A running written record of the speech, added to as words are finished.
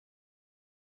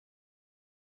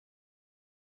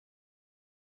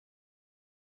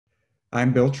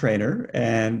I'm Bill Treanor,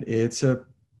 and it's a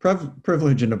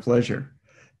privilege and a pleasure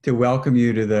to welcome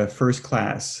you to the first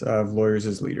class of Lawyers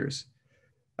as Leaders.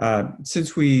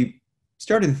 Since we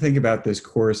started to think about this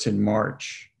course in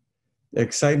March,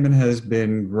 excitement has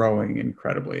been growing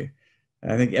incredibly.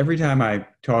 I think every time I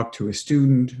talk to a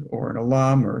student or an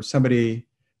alum or somebody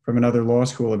from another law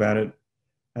school about it,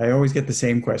 I always get the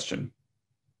same question.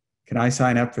 Can I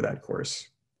sign up for that course?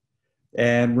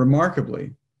 And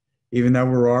remarkably, even though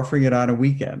we're offering it on a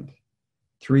weekend,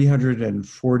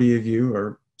 340 of you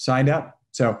are signed up.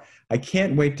 So I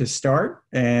can't wait to start,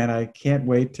 and I can't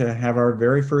wait to have our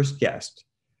very first guest,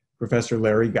 Professor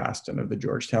Larry Gostin of the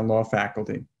Georgetown Law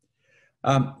Faculty.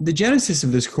 The genesis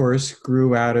of this course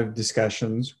grew out of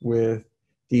discussions with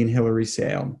Dean Hilary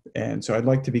Sale. And so I'd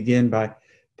like to begin by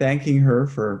thanking her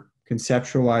for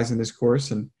conceptualizing this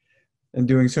course and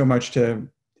doing so much to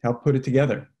help put it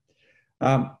together.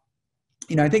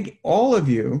 I think all of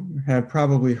you have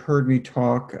probably heard me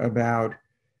talk about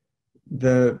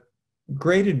the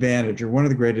great advantage, or one of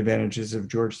the great advantages of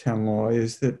Georgetown Law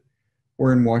is that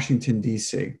we're in Washington,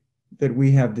 D.C., that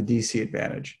we have the D.C.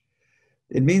 advantage.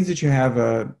 It means that you have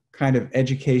a kind of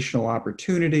educational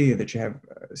opportunity, that you have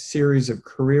a series of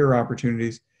career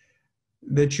opportunities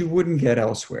that you wouldn't get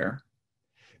elsewhere.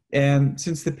 And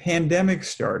since the pandemic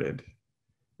started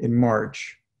in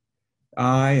March,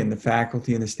 I and the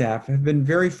faculty and the staff have been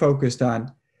very focused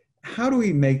on how do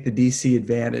we make the DC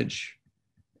advantage,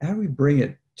 how do we bring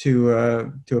it to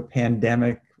a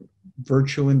pandemic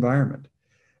virtual environment?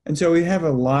 And so we have a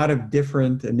lot of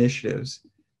different initiatives,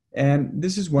 and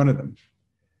this is one of them.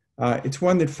 It's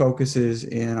one that focuses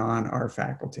in on our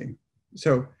faculty.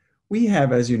 So we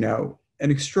have, as you know,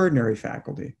 an extraordinary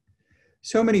faculty.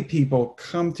 So many people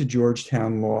come to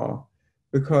Georgetown Law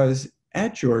because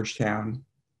at Georgetown,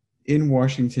 in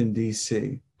Washington,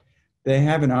 D.C., they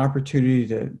have an opportunity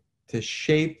to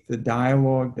shape the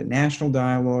dialogue, the national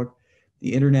dialogue,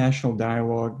 the international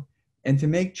dialogue, and to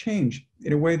make change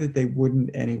in a way that they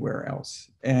wouldn't anywhere else.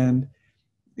 And,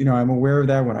 I'm aware of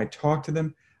that when I talk to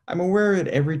them. I'm aware of it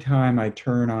every time I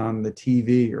turn on the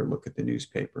TV or look at the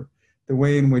newspaper, the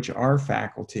way in which our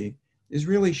faculty is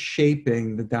really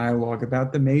shaping the dialogue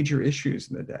about the major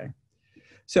issues in the day.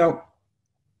 So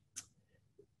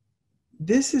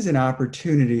this is an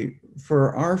opportunity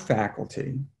for our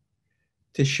faculty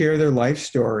to share their life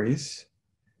stories,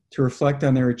 to reflect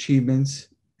on their achievements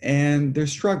and their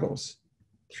struggles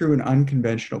through an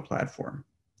unconventional platform.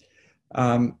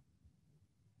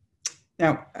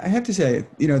 Now, I have to say,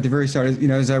 at the very start,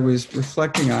 as I was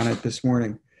reflecting on it this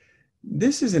morning,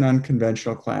 this is an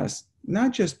unconventional class,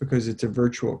 not just because it's a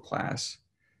virtual class,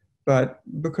 but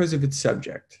because of its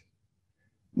subject.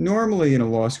 Normally in a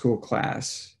law school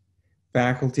class,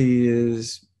 faculty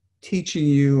is teaching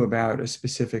you about a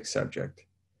specific subject.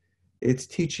 It's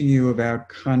teaching you about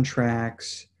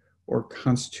contracts or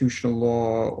constitutional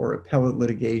law or appellate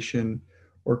litigation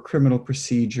or criminal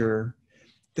procedure.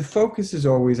 The focus is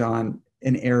always on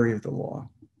an area of the law.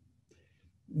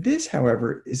 This,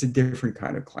 however, is a different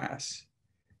kind of class.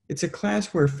 It's a class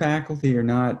where faculty are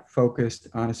not focused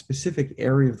on a specific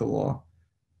area of the law,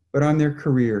 but on their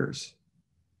careers,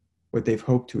 what they've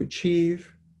hoped to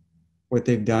achieve, what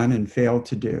they've done and failed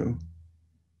to do,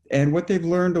 and what they've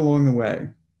learned along the way.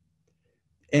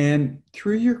 And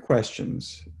through your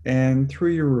questions and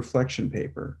through your reflection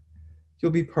paper,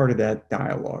 you'll be part of that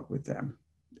dialogue with them.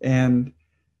 And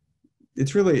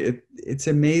it's really, it's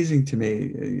amazing to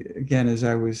me, again, as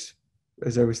I was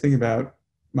thinking about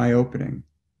my opening,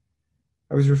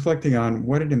 I was reflecting on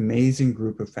what an amazing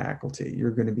group of faculty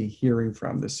you're going to be hearing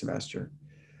from this semester.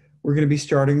 We're going to be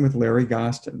starting with Larry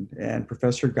Gostin, and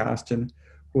Professor Gostin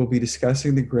will be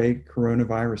discussing the great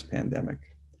coronavirus pandemic.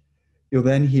 You'll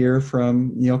then hear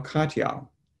from Neil Katyal,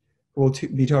 who will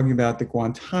be talking about the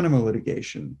Guantanamo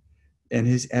litigation and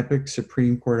his epic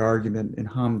Supreme Court argument in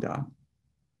Hamdan.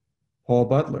 Paul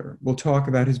Butler will talk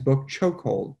about his book,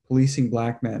 Chokehold, Policing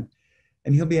Black Men,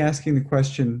 and he'll be asking the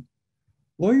question,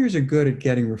 lawyers are good at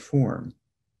getting reform,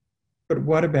 but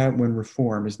what about when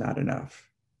reform is not enough?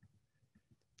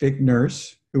 Vic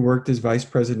Nurse, who worked as Vice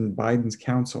President Biden's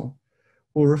counsel,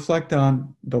 will reflect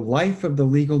on the life of the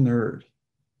legal nerd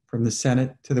from the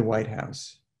Senate to the White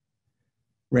House.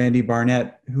 Randy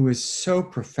Barnett, who has so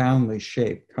profoundly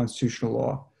shaped constitutional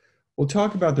law, will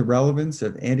talk about the relevance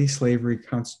of anti-slavery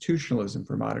constitutionalism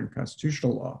for modern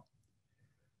constitutional law.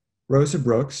 Rosa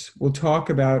Brooks will talk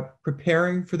about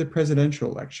preparing for the presidential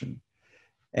election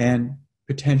and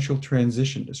potential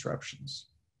transition disruptions.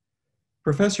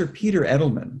 Professor Peter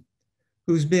Edelman,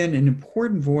 who's been an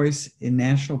important voice in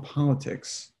national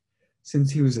politics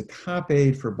since he was a top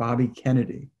aide for Bobby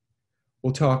Kennedy,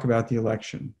 We'll talk about the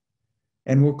election.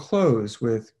 And we'll close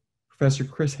with Professor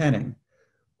Chris Henning.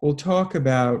 We'll talk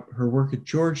about her work at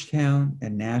Georgetown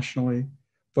and nationally,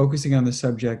 focusing on the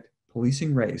subject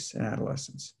policing race and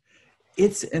adolescence.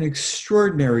 It's an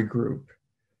extraordinary group,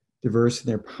 diverse in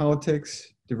their politics,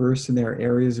 diverse in their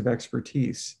areas of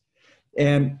expertise.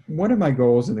 And one of my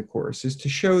goals in the course is to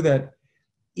show that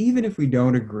even if we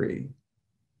don't agree,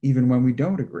 even when we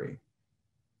don't agree,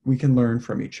 we can learn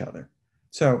from each other.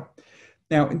 So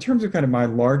now, in terms of kind of my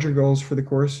larger goals for the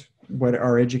course, what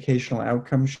our educational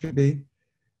outcomes should be,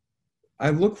 I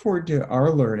look forward to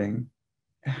our learning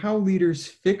how leaders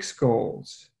fix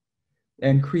goals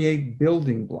and create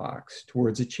building blocks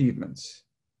towards achievements,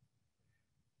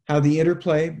 how the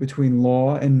interplay between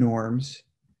law and norms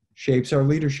shapes our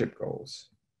leadership goals,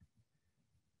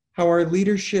 how our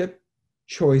leadership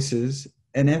choices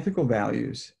and ethical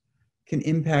values can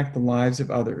impact the lives of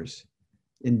others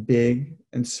in big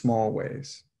and small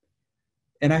ways.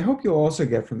 And I hope you'll also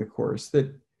get from the course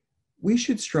that we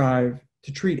should strive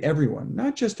to treat everyone,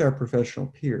 not just our professional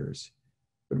peers,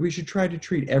 but we should try to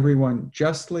treat everyone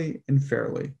justly and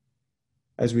fairly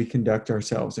as we conduct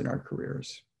ourselves in our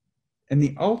careers. And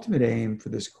the ultimate aim for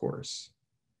this course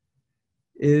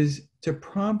is to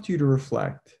prompt you to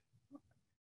reflect,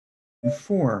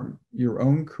 inform your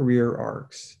own career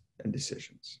arcs and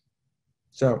decisions.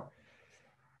 So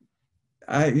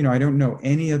I don't know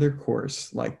any other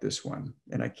course like this one,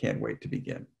 and I can't wait to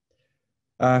begin.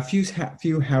 A few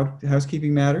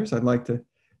housekeeping matters. I'd like to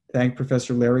thank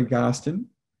Professor Larry Gostin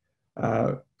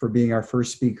for being our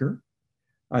first speaker.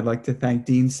 I'd like to thank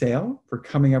Dean Sale for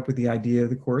coming up with the idea of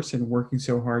the course and working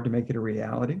so hard to make it a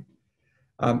reality.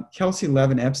 Kelsey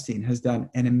Levin-Epstein has done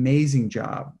an amazing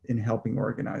job in helping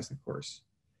organize the course.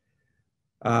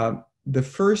 The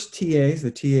first TAs,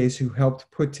 the TAs who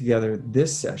helped put together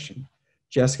this session,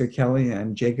 Jessica Kelly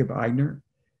and Jacob Eigner,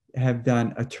 have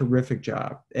done a terrific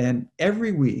job. And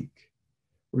every week,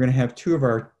 we're going to have two of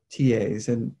our TAs,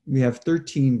 and we have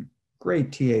 13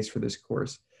 great TAs for this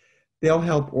course. They'll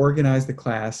help organize the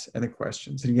class and the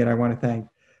questions. And again, I want to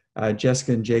thank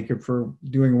Jessica and Jacob for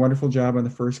doing a wonderful job on the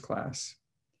first class.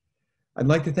 I'd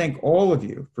like to thank all of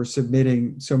you for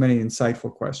submitting so many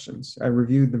insightful questions. I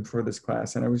reviewed them for this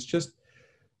class, and I was just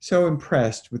so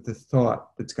impressed with the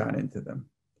thought that's gone into them.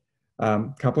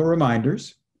 Couple of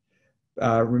reminders.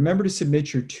 Remember to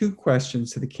submit your 2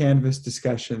 questions to the Canvas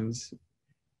discussions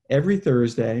every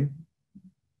Thursday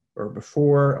or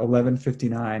before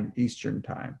 11:59 Eastern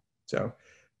Time. So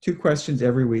 2 questions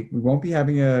every week. We won't be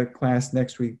having a class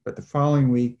next week, but the following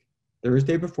week,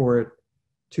 Thursday before it,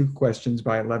 2 questions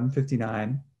by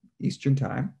 11:59 Eastern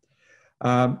Time.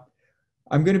 I'm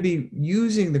going to be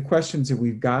using the questions that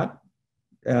we've got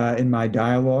in my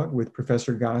dialogue with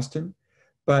Professor Gostin,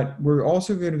 but we're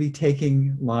also going to be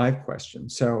taking live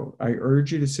questions. So I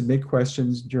urge you to submit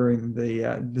questions during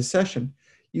the session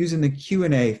using the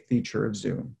Q&A feature of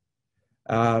Zoom.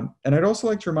 And I'd also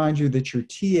like to remind you that your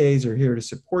TAs are here to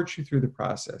support you through the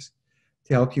process,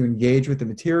 to help you engage with the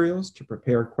materials, to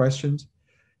prepare questions,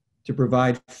 to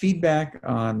provide feedback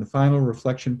on the final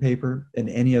reflection paper and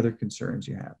any other concerns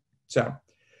you have. So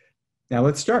now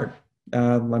let's start.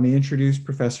 Let me introduce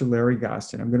Professor Larry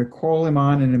Gostin. I'm going to call him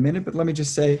on in a minute, but let me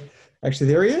just say, actually,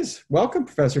 there he is. Welcome,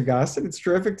 Professor Gostin. It's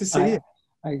terrific to see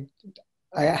you.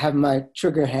 I have my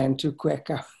trigger hand too quick.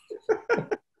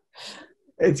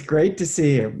 It's great to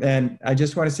see you. And I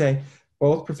just want to say,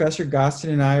 both Professor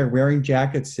Gostin and I are wearing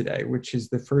jackets today, which is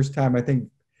the first time I think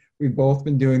we've both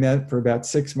been doing that for about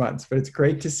 6 months, but it's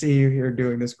great to see you here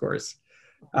doing this course.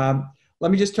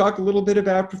 Let me just talk a little bit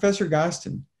about Professor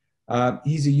Gostin.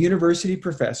 He's a university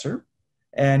professor,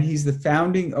 and he's the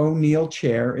founding O'Neill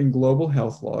Chair in Global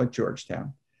Health Law at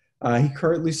Georgetown. He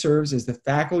currently serves as the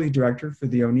faculty director for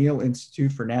the O'Neill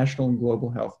Institute for National and Global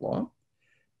Health Law.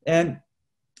 And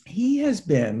he has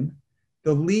been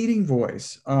the leading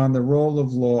voice on the role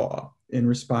of law in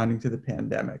responding to the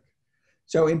pandemic.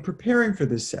 So in preparing for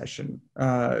this session,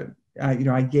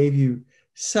 I gave you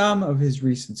some of his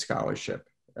recent scholarship.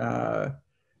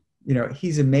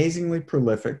 He's amazingly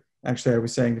prolific. Actually, I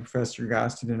was saying to Professor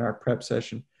Gostin in our prep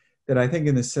session that I think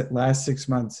in the last 6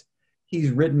 months, he's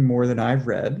written more than I've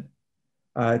read.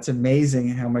 It's amazing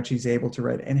how much he's able to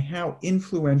write and how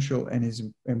influential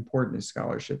and important his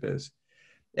scholarship is.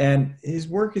 And his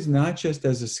work is not just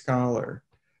as a scholar,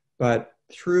 but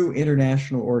through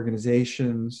international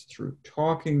organizations, through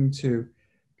talking to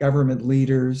government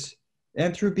leaders,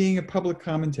 and through being a public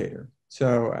commentator.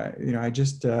 So, I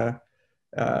just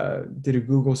did a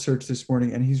Google search this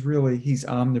morning, and he's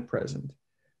omnipresent.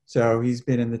 So he's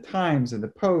been in the Times and the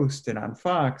Post and on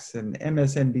Fox and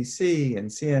MSNBC and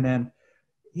CNN.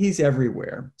 he's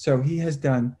everywhere. So he has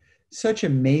done such a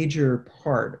major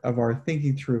part of our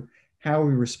thinking through how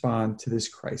we respond to this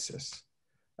crisis.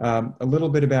 A little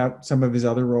bit about some of his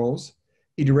other roles.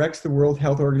 He directs the World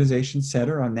Health Organization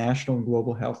Center on National and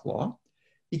Global Health Law.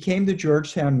 He came to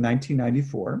Georgetown in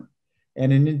 1994,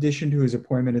 and in addition to his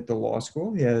appointment at the law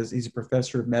school, he's a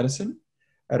professor of medicine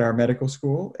at our medical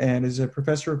school and is a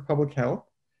professor of public health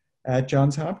at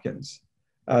Johns Hopkins.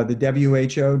 The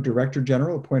WHO Director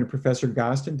General appointed Professor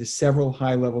Gostin to several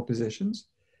high-level positions,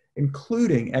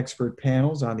 including expert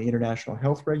panels on the international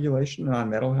health regulation and on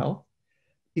mental health.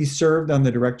 He served on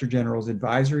the Director General's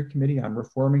Advisory Committee on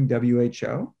Reforming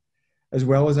WHO, as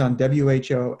well as on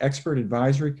WHO expert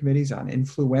advisory committees on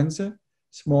influenza,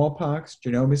 smallpox,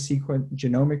 genomic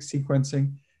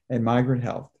sequencing, and migrant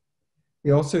health.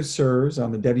 He also serves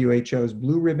on the WHO's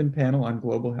Blue Ribbon Panel on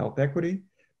Global Health Equity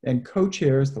and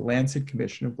co-chairs the Lancet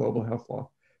Commission of Global Health Law.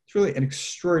 It's really an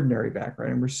extraordinary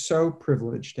background, and we're so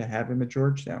privileged to have him at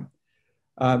Georgetown.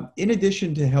 In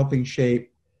addition to helping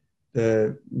shape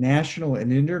the national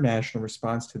and international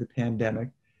response to the pandemic,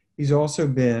 he's also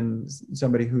been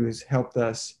somebody who has helped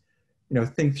us,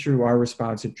 think through our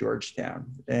response at Georgetown.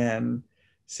 And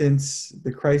since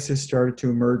the crisis started to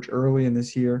emerge early in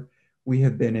this year, we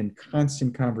have been in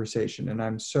constant conversation, and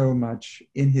I'm so much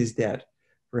in his debt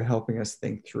for helping us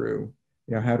think through,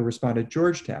 how to respond at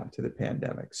Georgetown to the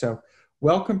pandemic. So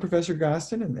welcome, Professor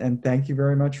Gostin, and thank you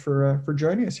very much for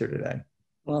joining us here today.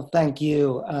 Well, thank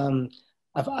you.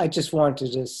 I just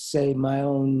wanted to say my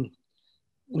own,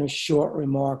 short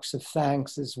remarks of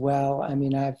thanks as well. I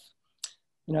mean,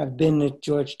 I've been at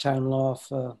Georgetown Law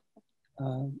for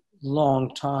a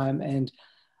long time, and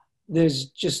there's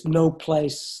just no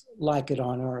place like it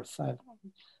on earth. I've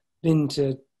been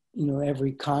to,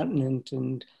 every continent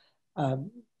and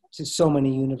to so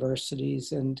many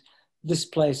universities, and this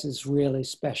place is really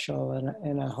special,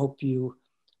 and I hope you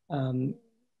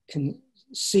can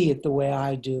see it the way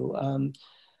I do.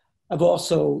 I've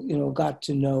also, got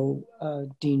to know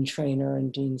Dean Treanor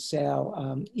and Dean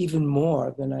Sale even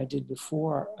more than I did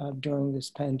before during this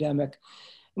pandemic.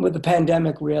 And what the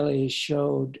pandemic really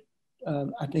showed,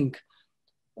 I think,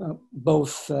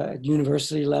 both at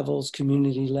university levels,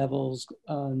 community levels,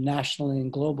 nationally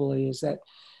and globally, is that,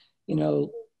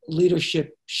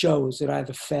 leadership shows. It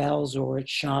either fails or it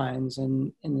shines.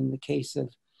 And in the case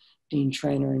of Dean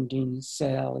Treanor and Dean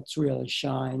Sale, it's really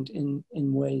shined in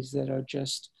ways that are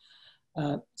just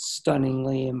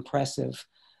stunningly impressive.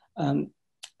 I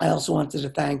also wanted to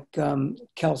thank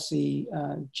Kelsey,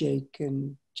 Jake,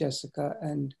 and Jessica,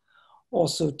 and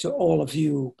also to all of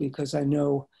you, because I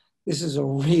know this is a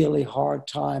really hard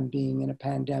time being in a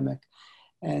pandemic,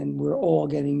 and we're all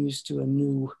getting used to a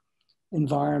new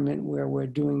environment where we're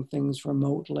doing things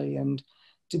remotely, and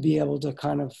to be able to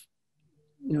kind of,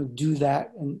 do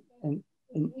that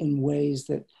in ways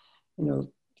that,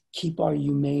 keep our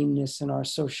humaneness and our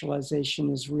socialization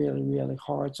is really, really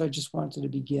hard. So I just wanted to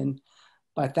begin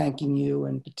by thanking you,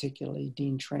 and particularly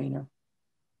Dean Treanor.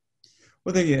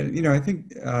 Well, thank you. I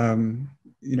think,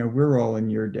 we're all in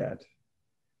your debt.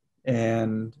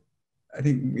 And I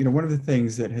think, one of the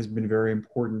things that has been very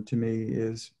important to me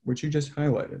is what you just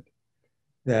highlighted,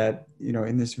 that,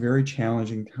 in this very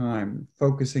challenging time,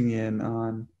 focusing in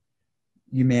on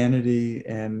humanity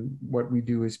and what we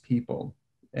do as people.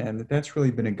 And that's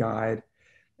really been a guide.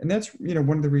 And that's,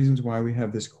 one of the reasons why we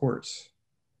have this course.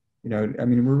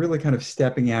 We're really kind of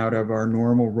stepping out of our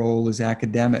normal role as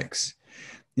academics,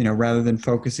 rather than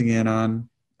focusing in on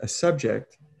a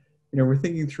subject. We're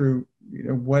thinking through,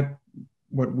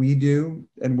 what we do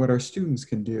and what our students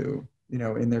can do,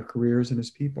 in their careers and as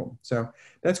people. So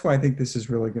that's why I think this is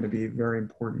really going to be a very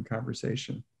important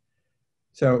conversation.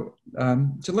 So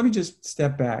let me just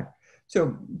step back.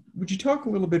 So would you talk a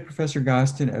little bit, Professor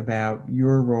Gostin, about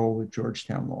your role at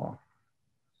Georgetown Law?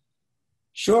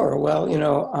 Sure. Well,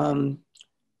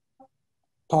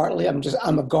 partly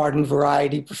I'm a garden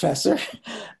variety professor.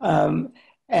 I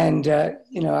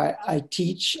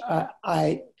teach,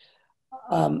 I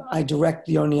direct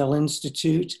the O'Neill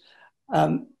Institute.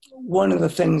 One of the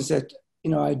things that,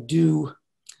 I do,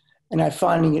 and I'm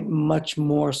finding it much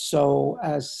more so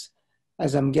as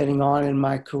I'm getting on in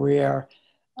my career,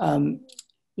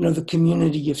 the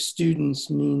community of students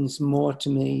means more to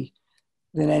me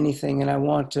than anything. And I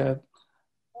want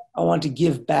to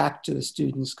give back to the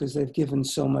students because they've given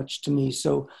so much to me.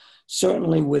 So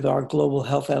certainly with our Global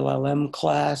Health LLM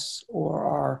class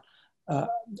or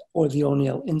the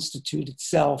O'Neill Institute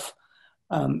itself,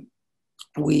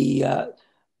 we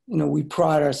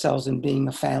pride ourselves in being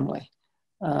a family.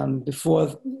 This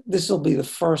will be the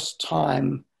first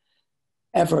time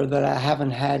ever that I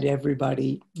haven't had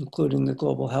everybody, including the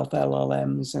Global Health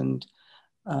LLMs and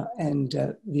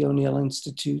the O'Neill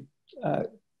Institute,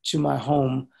 to my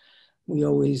home. We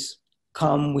always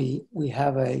come. We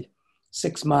have a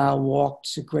 6-mile walk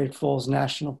to Great Falls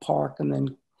National Park, and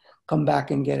then come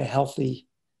back and get a healthy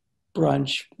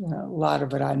brunch. A lot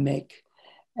of it I make,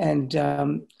 and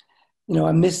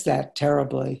I miss that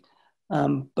terribly.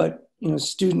 But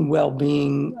student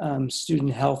well-being,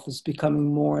 student health is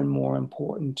becoming more and more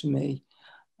important to me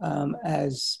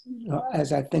as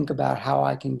I think about how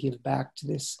I can give back to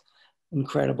this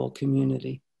incredible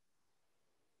community.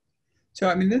 So,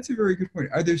 I mean, that's a very good point.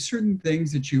 Are there certain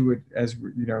things that you would, as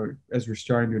we're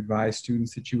starting to advise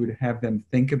students, that you would have them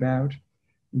think about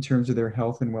in terms of their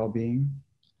health and well-being?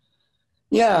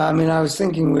 Yeah, I mean, I was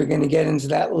thinking we are going to get into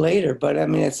that later, but I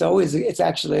mean, it's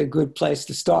actually a good place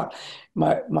to start.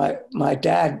 My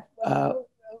dad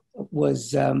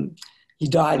he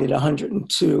died at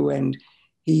 102, and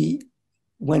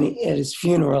at his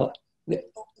funeral,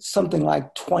 something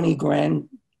like 20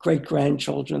 great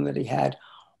grandchildren that he had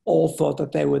all thought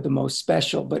that they were the most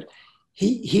special. But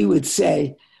he would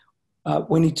say,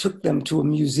 when he took them to a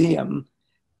museum,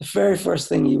 the very first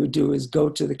thing he would do is go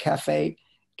to the cafe,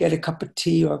 get a cup of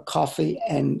tea or coffee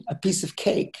and a piece of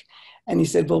cake. And he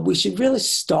said, well, we should really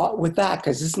start with that,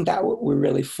 because isn't that what we're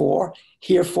really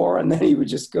here for? And then he would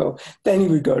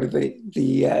go to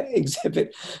the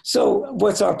exhibit. So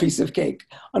what's our piece of cake?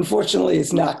 Unfortunately,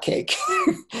 it's not cake.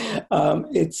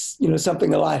 It's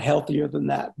something a lot healthier than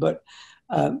that. But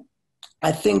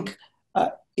I think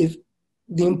if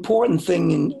the important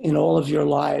thing in all of your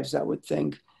lives, I would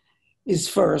think, is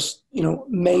first,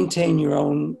 maintain your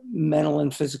own mental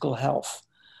and physical health.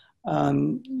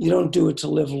 You don't do it to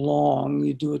live long.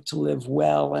 You do it to live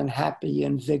well and happy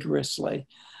and vigorously.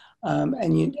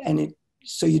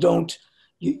 So you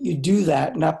do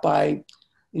that not by,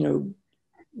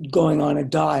 going on a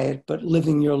diet, but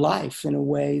living your life in a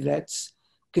way that's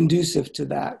conducive to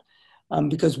that.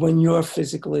 Because when you're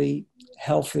physically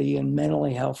healthy and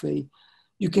mentally healthy,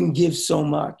 you can give so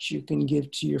much. You can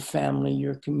give to your family,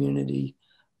 your community,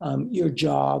 your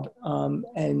job,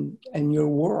 and your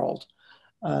world.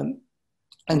 And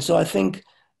so I think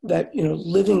that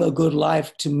living a good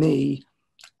life to me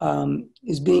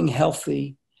is being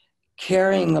healthy,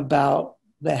 caring about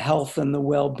the health and the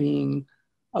well-being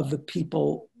of the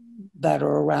people that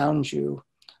are around you,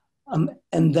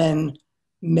 and then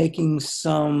making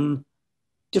some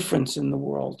difference in the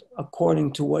world according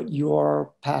to what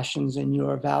your passions and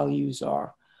your values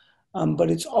are. But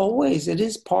it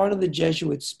is part of the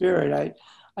Jesuit spirit.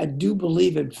 I do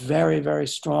believe it very, very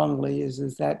strongly is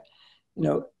that,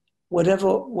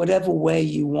 whatever way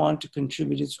you want to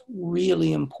contribute, it's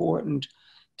really important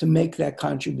to make that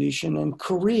contribution. And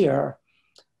career,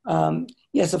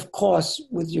 yes, of course,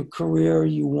 with your career,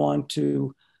 you want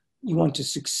to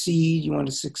succeed. You want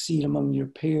to succeed among your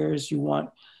peers. You want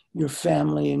your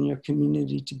family and your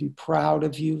community to be proud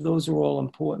of you. Those are all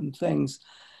important things.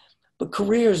 But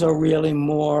careers are really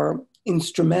more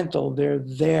instrumental. They're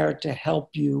there to help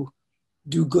you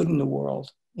do good in the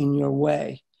world in your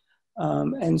way.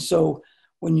 And so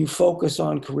when you focus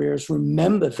on careers,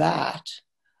 remember that,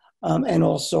 and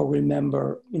also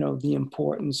remember, the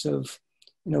importance of,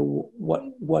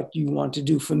 what you want to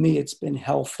do. For me, it's been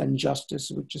health and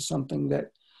justice, which is something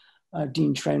that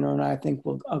Dean Treanor and I think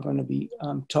are going to be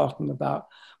talking about.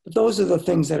 But those are the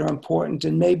things that are important.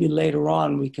 And maybe later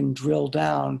on we can drill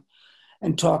down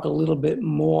and talk a little bit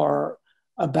more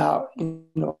about,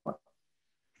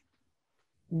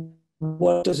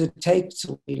 what does it take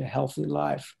to lead a healthy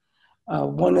life?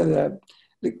 One of the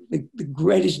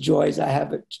greatest joys I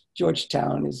have at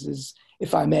Georgetown is,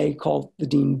 if I may, called the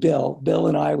Dean Bill. Bill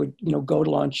and I would, go to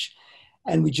lunch,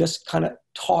 and we just kind of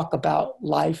talk about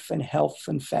life and health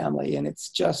and family. And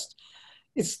it's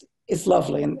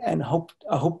lovely. And I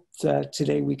hope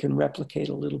today we can replicate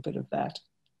a little bit of that.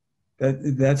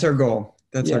 That's our goal.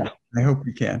 That's our goal. I hope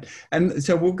we can. And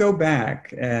so we'll go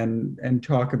back and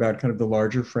talk about kind of the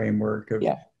larger framework of,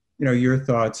 your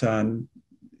thoughts on,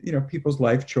 people's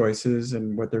life choices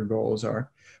and what their goals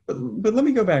are. But let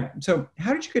me go back. So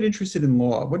how did you get interested in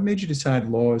law? What made you decide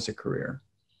law as a career?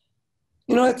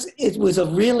 It was a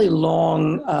really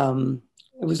long,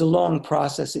 it was a long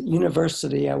process. At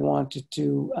university, I wanted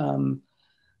to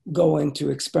go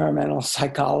into experimental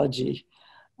psychology.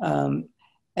 And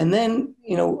then,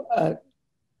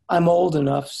 I'm old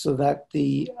enough so that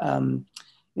the,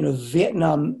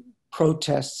 Vietnam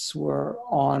protests were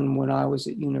on when I was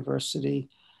at university.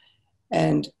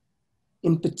 And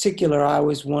in particular, I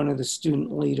was one of the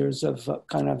student leaders of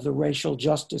kind of the racial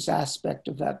justice aspect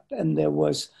of that. And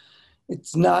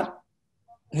it's not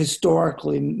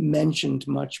historically mentioned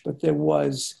much, but there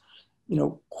was,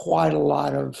 quite a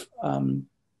lot of,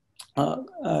 uh,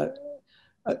 uh,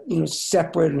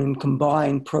 separate and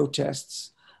combined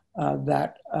protests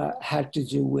that had to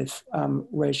do with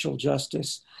racial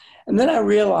justice. And then I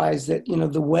realized that,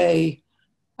 the way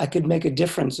I could make a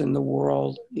difference in the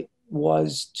world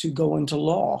was to go into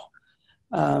law.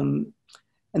 Um,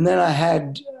 and then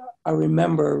I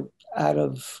remember out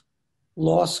of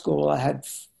law school, I had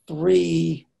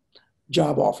three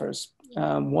job offers.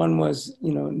 One was,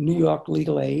 New York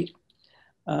legal aid.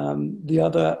 The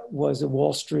other was a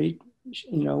Wall Street,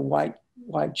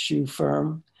 white shoe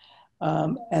firm.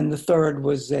 And the third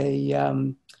was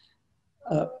a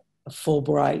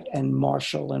Fulbright and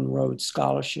Marshall and Rhodes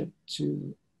scholarship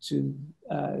to the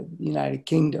United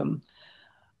Kingdom.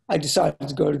 I decided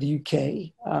to go to the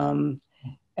UK.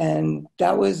 And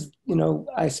that was,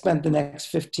 I spent the next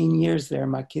 15 years there.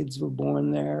 My kids were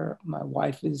born there. My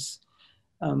wife is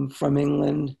from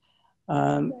England.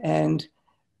 And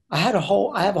I have a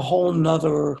whole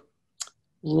nother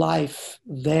life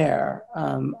there.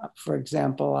 For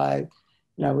example, I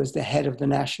was the head of the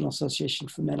National Association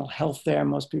for Mental Health there.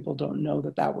 Most people don't know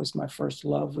that was my first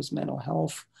love, was mental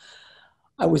health.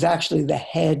 I was actually the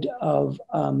head of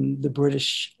the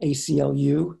British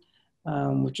ACLU,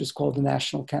 which is called the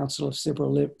National Council of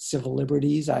Civil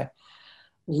Liberties. I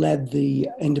led the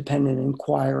independent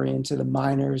inquiry into the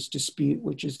miners' dispute,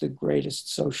 which is the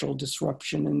greatest social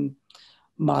disruption in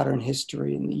modern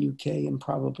history in the UK and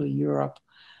probably Europe.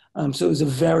 So it was a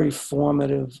very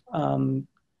formative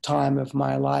time of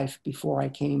my life before I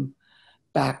came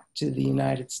back to the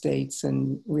United States,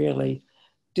 and really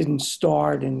didn't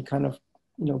start in kind of,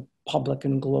 public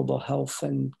and global health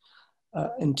and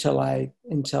until I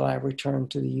returned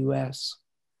to the U.S.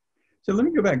 So let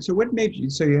me go back. So what made you,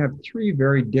 so you have three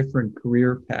very different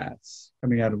career paths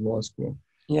coming out of law school.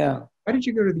 Yeah. Why did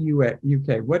you go to the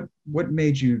UK? What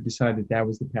made you decide that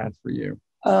was the path for you?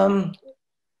 Well,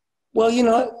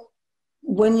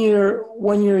 when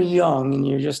you're young and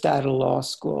you're just out of law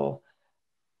school,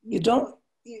 you don't,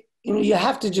 you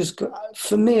have to just go.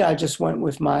 For me, I just went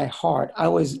with my heart.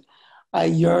 I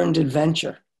yearned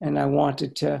adventure, and I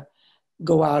wanted to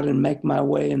go out and make my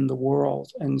way in the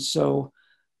world. And so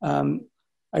I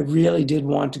really did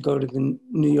want to go to the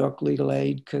New York legal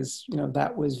aid because,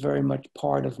 that was very much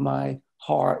part of my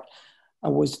heart. I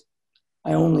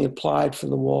only applied for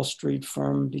the Wall Street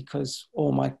firm because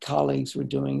all my colleagues were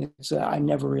doing it. So I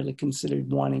never really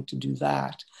considered wanting to do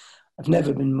that. I've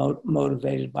never been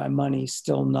motivated by money,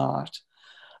 still not.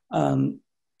 And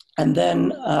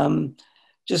then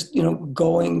just,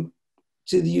 going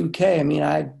to the UK. I mean,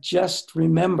 I just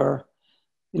remember,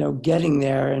 getting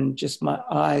there and just my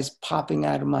eyes popping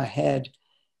out of my head.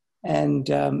 And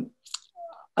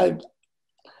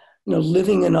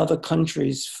living in other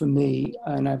countries for me,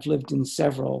 and I've lived in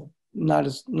several, not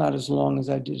as long as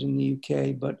I did in the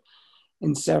UK, but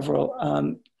in several,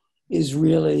 is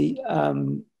really,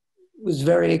 was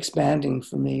very expanding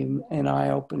for me and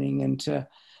eye-opening, and to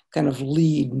kind of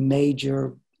lead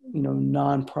major,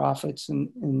 nonprofits in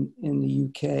the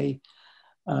UK,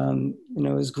 it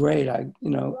was great. I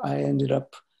ended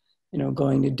up,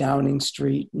 going to Downing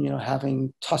Street,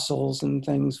 having tussles and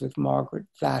things with Margaret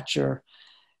Thatcher,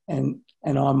 and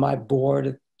on my board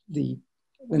at the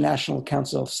National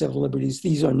Council of Civil Liberties.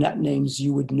 These are not names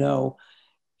you would know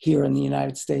here in the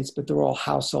United States, but they're all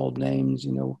household names,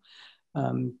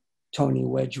 Tony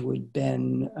Wedgwood,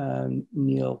 Ben,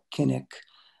 Neil Kinnock,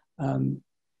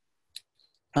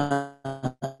 the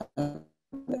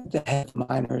head of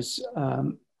miners,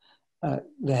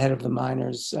 the head of the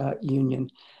miners union,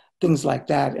 things like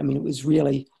that. I mean, it was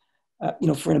really,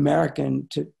 for an American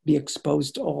to be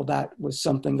exposed to all that was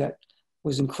something that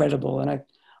was incredible. And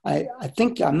I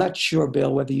think, I'm not sure,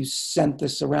 Bill, whether you sent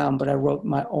this around, but I wrote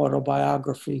my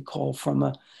autobiography called From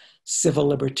a Civil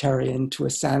Libertarian to a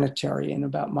Sanitarian,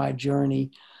 about my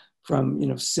journey from,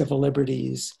 civil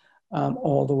liberties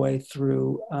all the way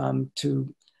through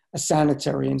to a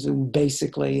sanitarian. And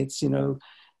basically it's,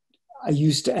 I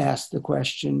used to ask the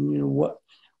question,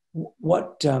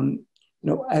 what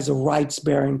as a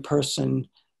rights-bearing person,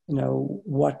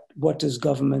 what does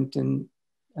government and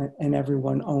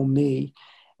everyone owe me?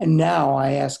 And now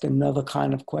I ask another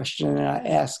kind of question, and I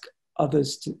ask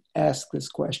others to ask this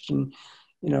question,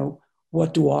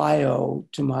 what do I owe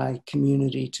to my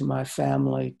community, to my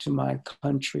family, to my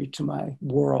country, to my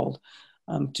world,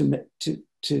 to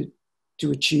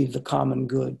achieve the common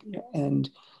good and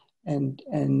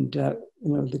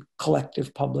the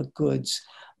collective public goods?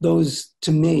 Those,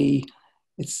 to me,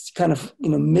 it's kind of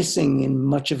missing in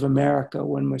much of America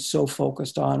when we're so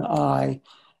focused on I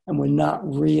and we're not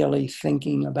really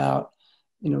thinking about,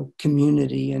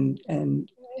 community and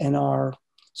our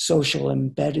social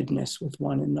embeddedness with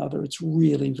one another. It's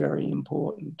really very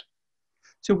important.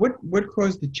 So what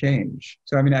caused the change?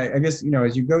 So I mean, I guess,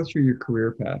 as you go through your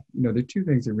career path, there are two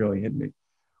things that really hit me.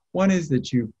 One is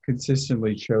that you've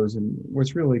consistently chosen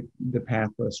what's really the path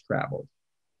less traveled,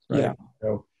 right? Yeah.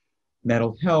 So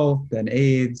mental health, then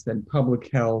AIDS, then public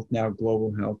health, now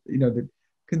global health. That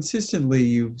consistently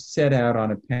you've set out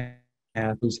on a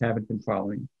path who's haven't been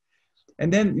following.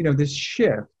 And then, this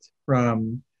shift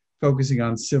from focusing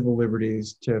on civil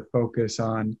liberties to focus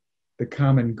on the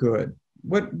common good.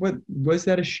 What was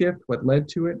that a shift? What led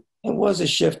to it? It was a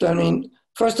shift. I mean,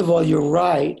 first of all, you're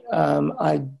right.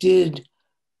 I did,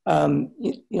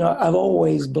 I've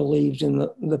always believed in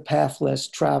the path less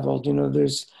traveled.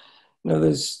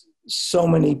 There's so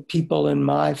many people in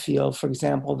my field, for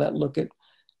example, that look at,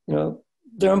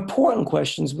 they're important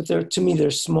questions, but to me,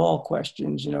 they're small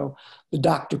questions, the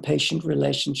doctor-patient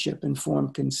relationship,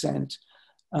 informed consent,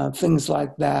 things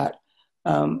like that,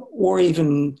 or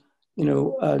even,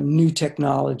 new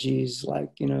technologies like,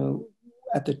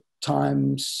 at the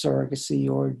time, surrogacy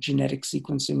or genetic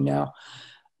sequencing now.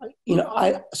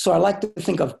 So I like to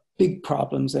think of big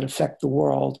problems that affect the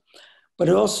world, but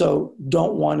I also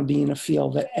don't want to be in a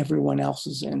field that everyone else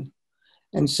is in.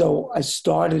 And so I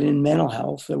started in mental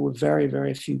health. There were very,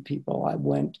 very few people.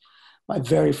 My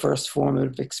very first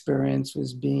formative experience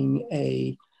was being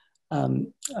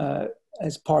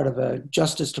as part of a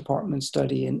Justice Department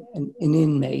study, an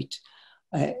inmate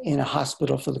in a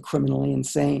hospital for the criminally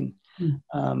insane.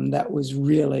 That was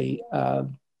really,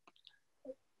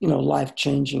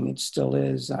 life-changing. It still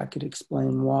is. I could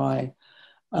explain why.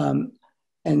 Actually,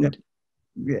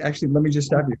 let me just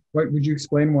stop you. Would you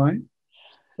explain why?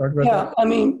 Talk about that. I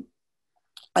mean,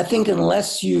 I think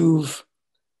unless you've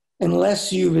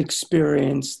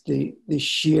experienced the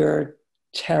sheer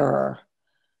terror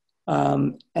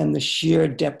and the sheer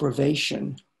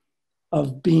deprivation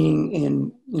of being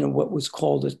in, what was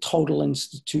called a total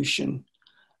institution,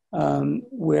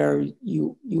 where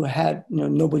you had,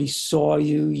 nobody saw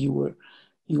you, you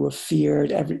were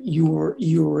feared, you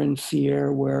were in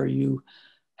fear, where you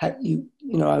had,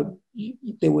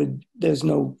 there's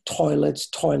no toilets,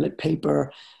 toilet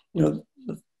paper,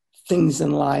 things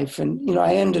in life. And,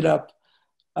 I ended up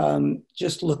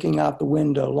just looking out the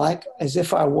window, like as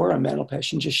if I were a mental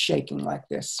patient, just shaking like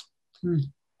this.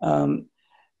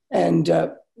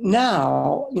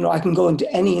 Now, I can go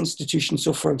into any institution.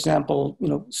 So for example,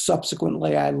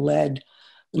 subsequently I led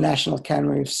the National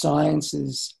Academy of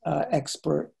Sciences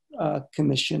expert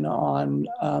commission on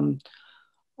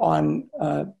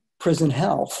prison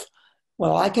health.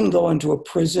 Well, I can go into a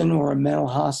prison or a mental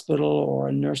hospital or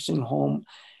a nursing home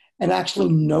and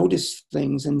actually notice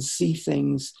things and see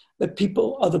things that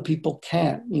other people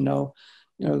can't,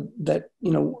 that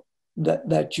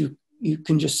you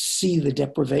can just see the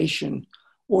deprivation,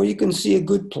 or you can see a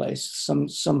good place.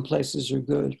 Some places are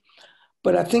good.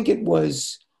 But I think it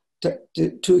was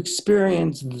to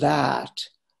experience that,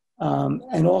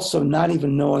 and also not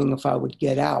even knowing if I would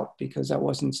get out, because I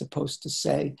wasn't supposed to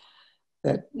say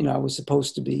that, I was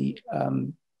supposed to be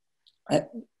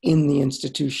in the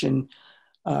institution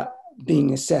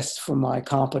being assessed for my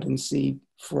competency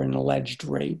for an alleged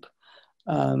rape.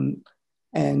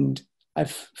 And I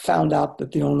found out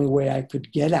that the only way I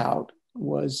could get out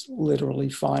was literally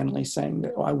finally saying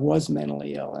that I was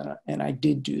mentally ill and I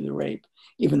did do the rape,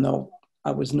 even though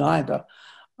I was neither.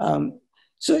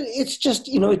 So it's just,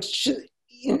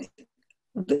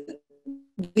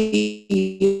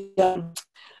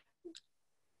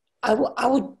 I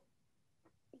would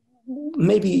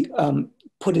maybe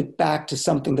put it back to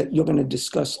something that you're going to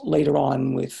discuss later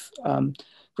on with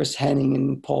Chris Henning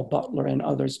and Paul Butler and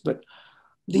others. But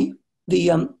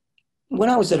when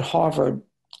I was at Harvard,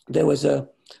 there was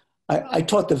I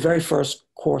taught the very first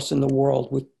course in the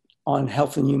world on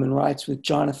health and human rights with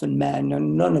Jonathan Mann. Now,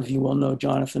 none of you will know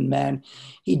Jonathan Mann.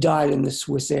 He died in the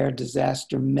Swiss Air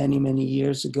disaster many, many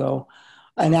years ago.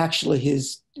 And actually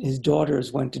his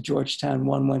daughters went to Georgetown,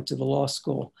 one went to the law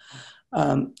school.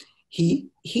 He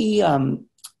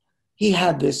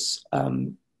had this,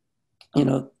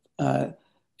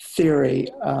 theory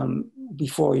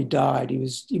before he died. He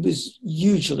was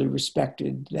hugely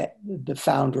respected, that the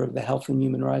founder of the health and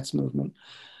human rights movement,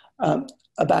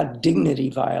 about dignity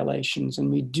violations.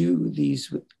 And we do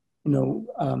these,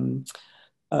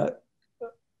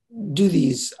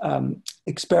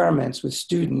 experiments with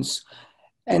students.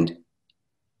 And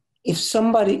if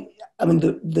somebody,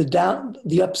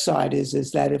 the upside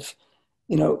is that if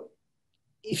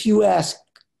you ask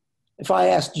if I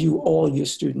asked you, all your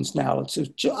students now,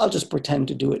 I'll just pretend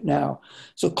to do it now.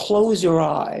 So close your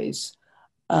eyes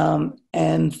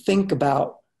and think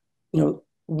about,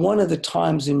 one of the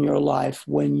times in your life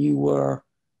when you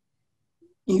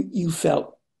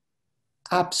felt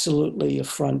absolutely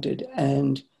affronted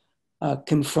and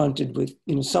confronted with,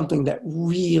 something that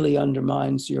really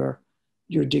undermines your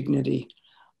dignity.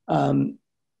 And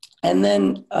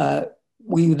then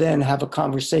we then have a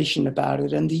conversation about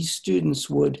it, and these students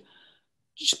would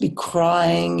just be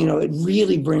crying. It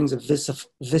really brings a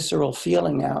visceral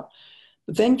feeling out.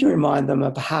 But then you remind them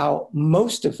of how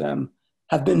most of them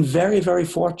have been very, very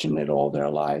fortunate all their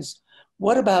lives.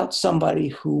 What about somebody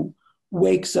who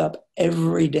wakes up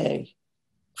every day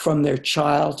from their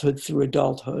childhood through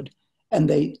adulthood, and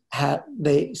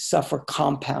they suffer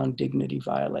compound dignity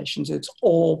violations? It's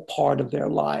all part of their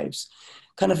lives.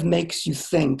 Kind of makes you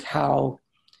think how,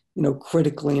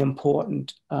 critically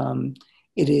important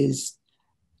it is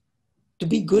to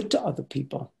be good to other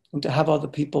people and to have other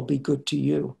people be good to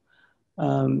you.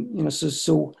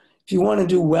 So if you want to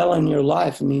do well in your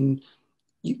life,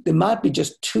 there might be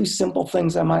just two simple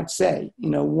things I might say.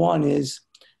 One is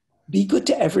be good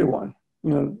to everyone,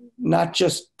 not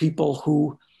just people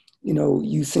who,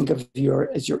 you think of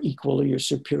as your equal or your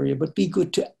superior, but be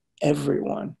good to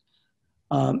everyone.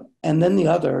 And then the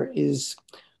other is,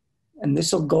 and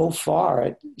this will go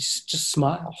far, just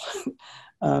smile.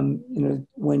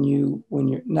 When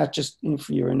you're not just, if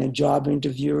you're in a job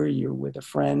interview or you're with a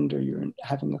friend or you're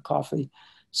having a coffee,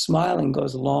 smiling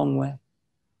goes a long way.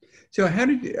 So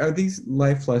are these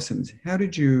life lessons, how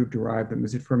did you derive them?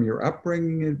 Was it from your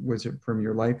upbringing? Was it from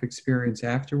your life experience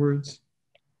afterwards?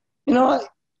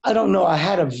 I don't know. I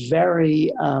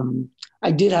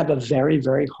did have a very,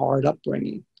 very hard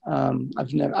upbringing. I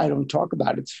don't talk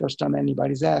about it. It's the first time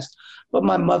anybody's asked, but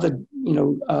my mother,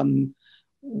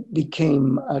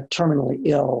 became terminally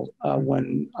ill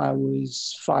when I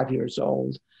was 5 years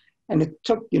old. And it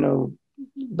took,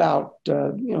 about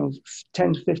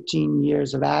 10, 15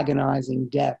 years of agonizing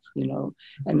death,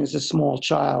 and as a small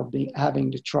child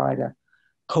having to try to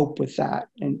cope with that.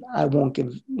 And I won't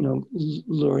give,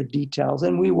 lurid details.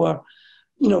 And we were,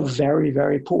 very,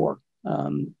 very poor,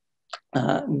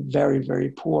 very, very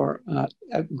poor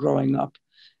growing up.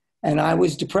 And I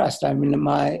was depressed.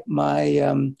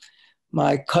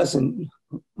 My cousin,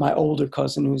 my older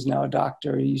cousin, who's now a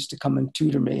doctor, he used to come and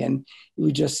tutor me, and he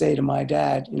would just say to my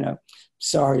dad,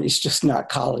 sorry, it's just not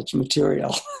college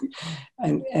material.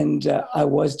 and I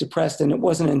was depressed. And it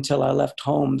wasn't until I left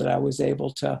home that I was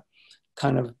able to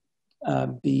kind of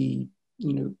be,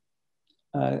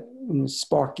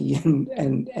 sparky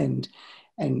and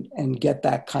get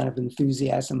that kind of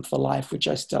enthusiasm for life, which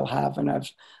I still have. And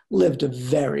I've lived a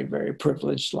very, very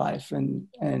privileged life. And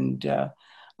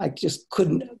I just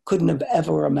couldn't have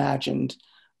ever imagined,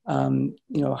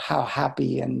 how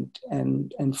happy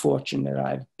and fortunate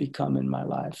I've become in my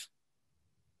life.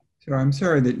 So I'm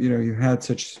sorry that, you had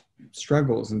such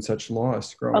struggles and such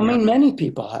loss growing up. Many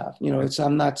people have,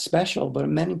 I'm not special, but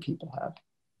many people have.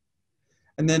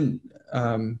 And then,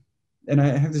 and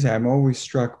I have to say, I'm always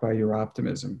struck by your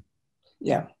optimism.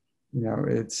 Yeah.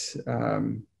 It's,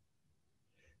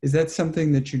 is that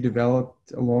something that you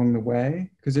developed along the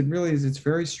way? Because it really is, it's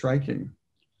very striking.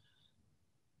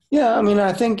 Yeah,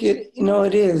 I think it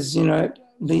is,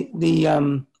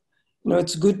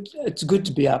 it's good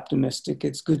to be optimistic.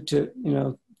 It's good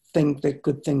to, think that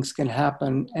good things can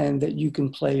happen and that you can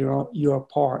play your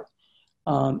part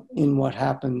in what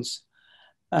happens.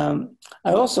 I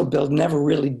also, Bill, never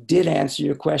really did answer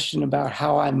your question about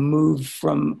how I moved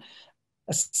from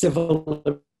a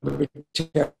civil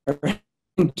libertarian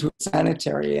into a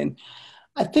sanitarian.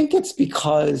 I think it's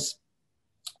because,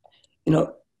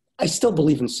 I still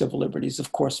believe in civil liberties,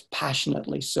 of course,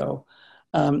 passionately so.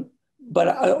 But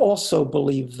I also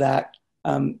believe that,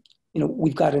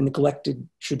 we've got a neglected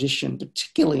tradition,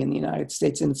 particularly in the United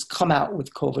States, and it's come out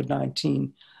with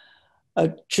COVID-19,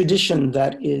 a tradition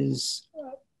that is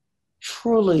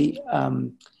truly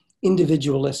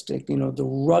individualistic, the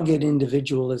rugged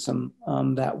individualism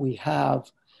that we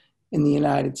have in the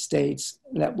United States,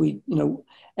 that we,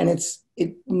 and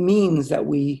it means that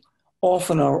we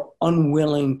often are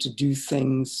unwilling to do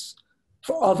things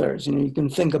for others. You can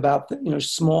think about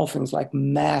small things like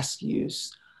mask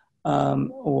use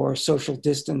or social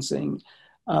distancing.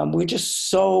 We're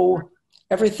just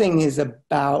everything is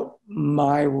about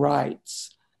my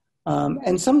rights.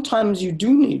 And sometimes you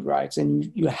do need rights,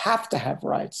 and you have to have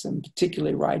rights, and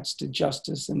particularly rights to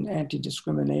justice and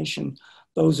anti-discrimination.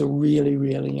 Those are really,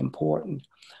 really important.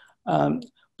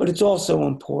 But it's also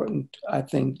important, I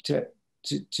think, to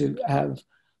have,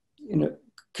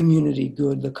 community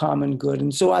good, the common good.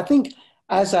 And so I think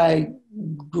as I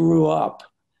grew up,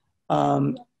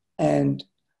 and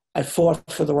I fought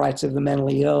for the rights of the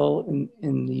mentally ill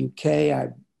in the UK. I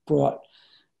brought,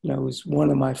 it was one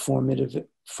of my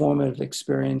formative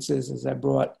experiences as I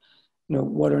brought,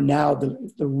 what are now the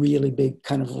really big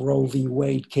kind of Roe v.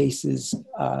 Wade cases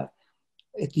at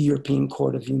the European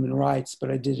Court of Human Rights,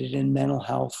 but I did it in mental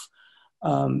health.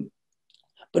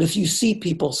 But if you see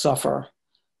people suffer,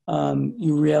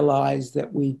 you realize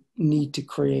that we need to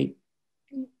create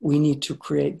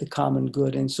the common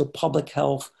good. And so public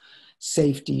health,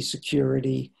 safety,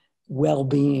 security,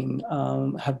 well-being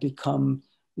have become,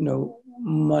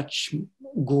 much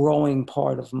growing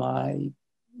part of my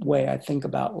way I think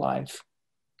about life.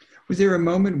 Was there a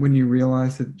moment when you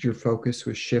realized that your focus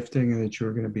was shifting and that you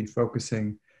were going to be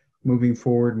focusing moving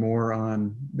forward more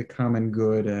on the common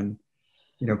good and,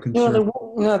 concern?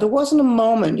 There wasn't a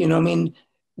moment,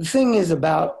 the thing is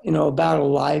about a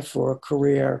life or a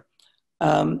career.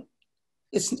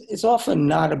 It's often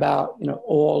not about,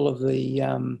 all of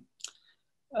the,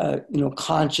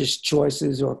 conscious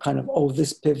choices or kind of,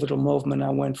 this pivotal movement.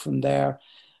 I went from there.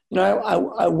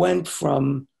 I went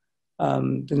from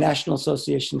the National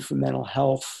Association for Mental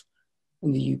Health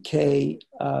in the UK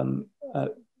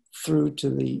through to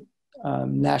the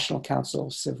National Council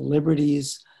of Civil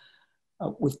Liberties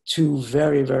with two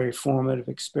very, very formative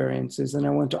experiences. And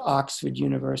I went to Oxford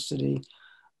University.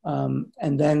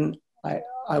 And then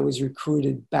I was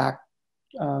recruited back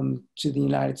to the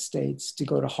United States to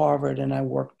go to Harvard, and I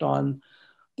worked on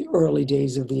the early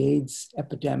days of the AIDS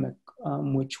epidemic,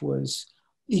 which was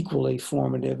equally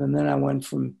formative. And then I went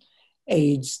from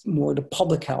AIDS more to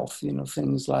public health,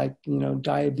 things like,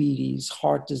 diabetes,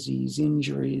 heart disease,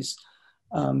 injuries,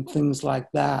 things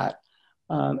like that,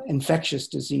 infectious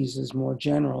diseases more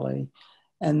generally.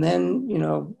 And then,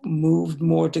 moved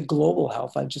more to global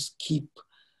health. I just keep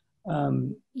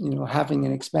having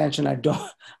an expansion.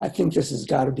 I think this has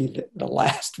got to be the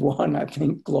last one. I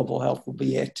think global health will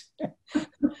be it.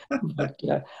 But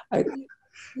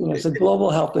so global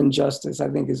health and justice, I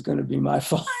think, is going to be my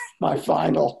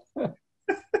final.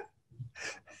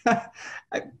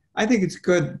 I think it's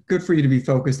good for you to be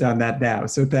focused on that now.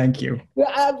 So thank you.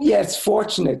 Yeah, it's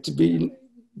fortunate to be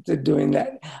doing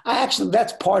that.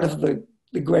 That's part of the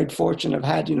great fortune I've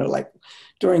had, like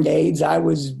during AIDS, I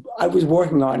was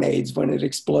working on AIDS when it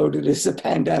exploded as a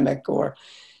pandemic, or,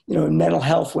 in mental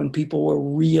health when people were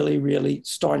really, really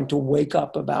starting to wake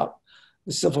up about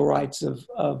the civil rights of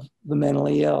the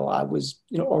mentally ill. I was,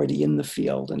 already in the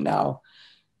field. And now,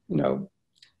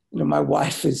 my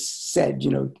wife has said,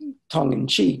 tongue in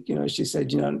cheek, she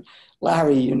said,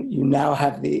 Larry, you now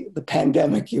have the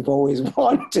pandemic you've always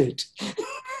wanted.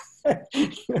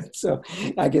 So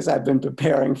I guess I've been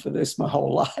preparing for this my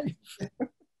whole life.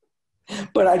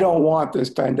 But I don't want this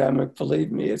pandemic,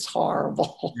 believe me, it's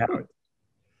horrible.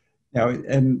 No,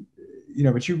 and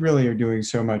but you really are doing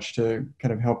so much to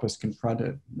kind of help us confront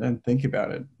it and think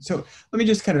about it. So let me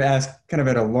just kind of ask kind of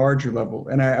at a larger level,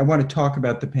 and I want to talk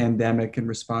about the pandemic and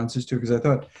responses to it, because I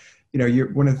thought,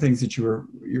 one of the things that you're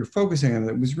focusing on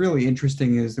that was really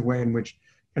interesting is the way in which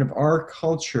kind of our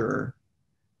culture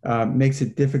makes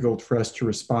it difficult for us to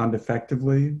respond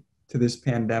effectively to this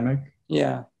pandemic.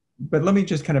 Yeah. But let me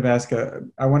just kind of ask,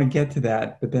 I want to get to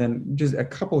that, but then just a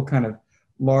couple of kind of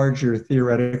larger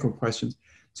theoretical questions.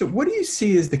 So what do you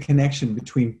see as the connection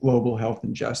between global health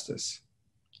and justice?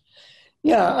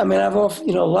 Yeah, I mean, a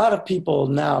lot of people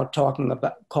now talk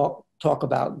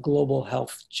about global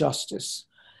health justice.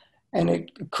 And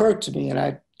it occurred to me, and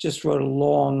I just wrote a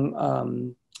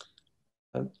long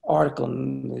article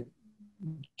in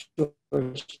the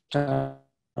Georgetown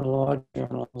Law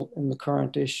Journal in the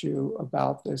current issue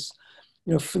about this.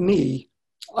 For me,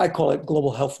 I call it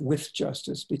global health with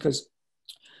justice, because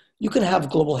you can have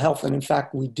global health, and in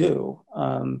fact we do.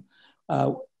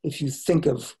 If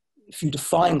you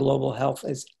define global health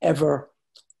as ever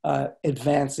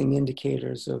advancing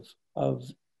indicators of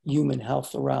human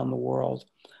health around the world.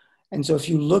 And so if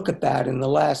you look at that in the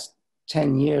last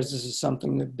 10 years, this is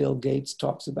something that Bill Gates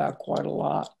talks about quite a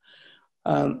lot.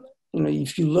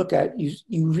 If you look at,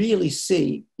 you really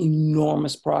see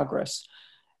enormous progress.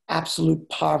 Absolute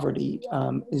poverty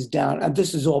is down. And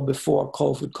this is all before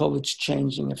COVID. COVID's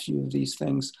changing a few of these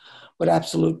things, but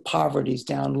absolute poverty is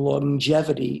down.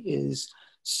 Longevity is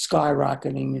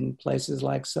skyrocketing in places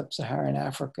like sub-Saharan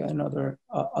Africa and other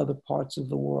parts of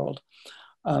the world.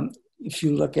 If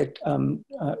you look at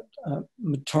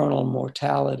maternal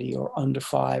mortality or under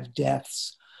 5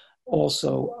 deaths,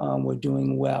 also we're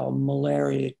doing well.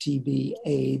 Malaria, TB,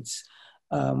 AIDS,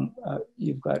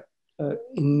 you've got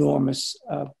enormous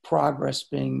progress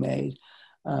being made.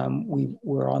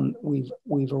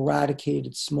 We've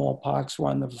eradicated smallpox. We're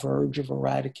on the verge of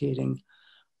eradicating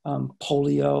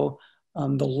polio.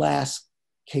 The last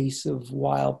case of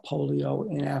wild polio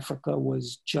in Africa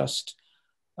was just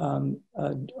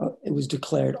it was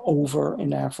declared over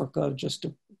in Africa just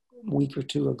a week or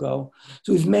two ago.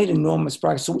 So we've made enormous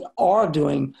progress. So we are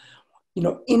doing,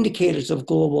 indicators of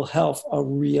global health are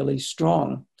really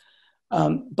strong.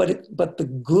 But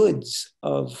the goods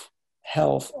of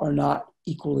health are not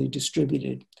equally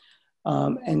distributed.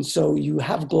 And so you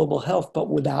have global health, but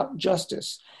without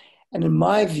justice. And in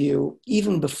my view,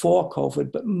 even before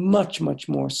COVID, but much, much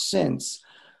more since,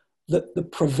 the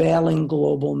prevailing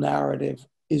global narrative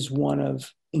is one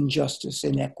of injustice,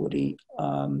 inequity,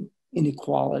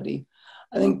 inequality.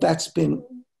 I think that's been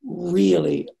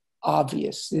really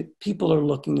obvious. That people are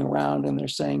looking around and they're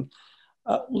saying,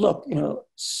 look,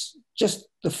 just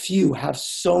the few have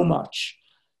so many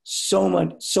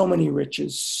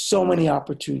riches, so many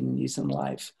opportunities in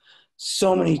life,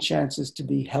 so many chances to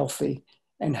be healthy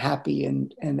and happy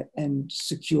and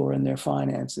secure in their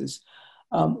finances.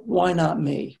 Why not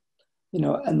me?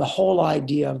 And the whole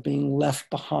idea of being left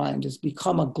behind has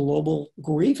become a global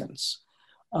grievance.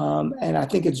 And I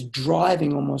think it's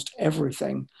driving almost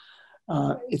everything.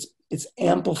 It's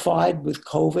amplified with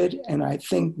COVID, and I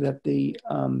think that the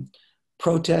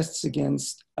protests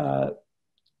against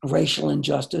racial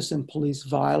injustice and police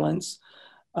violence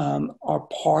are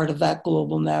part of that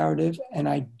global narrative. And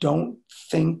I don't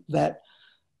think that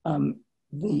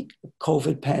the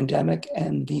COVID pandemic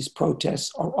and these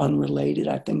protests are unrelated.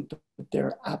 I think that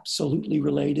they're absolutely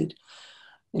related.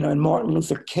 And Martin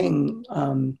Luther King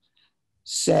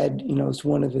said, it's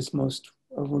one of his most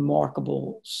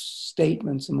remarkable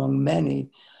statements among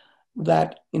many,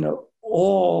 that,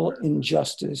 all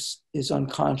injustice is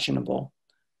unconscionable,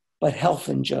 but health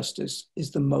injustice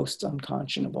is the most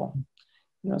unconscionable.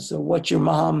 So what your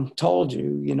mom told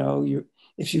you,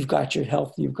 if you've got your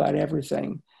health, you've got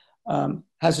everything,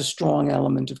 has a strong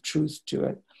element of truth to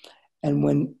it. And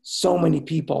when so many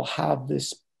people have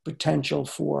this potential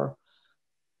for,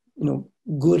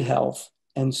 good health,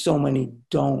 and so many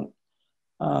don't,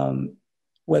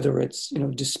 whether it's,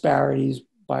 disparities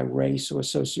by race or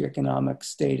socioeconomic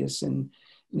status and,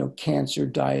 cancer,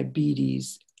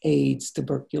 diabetes, AIDS,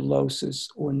 tuberculosis,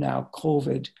 or now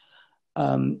COVID,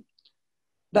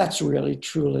 that's really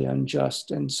truly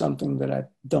unjust and something that I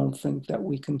don't think that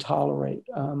we can tolerate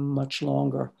much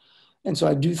longer. And so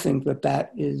I do think that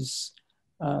that is,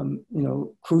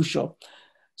 crucial.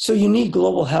 So you need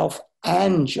global health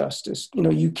and justice.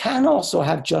 You can also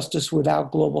have justice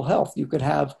without global health. You could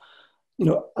have,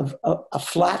 a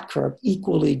flat curve,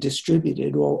 equally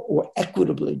distributed or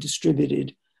equitably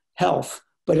distributed health,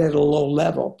 but at a low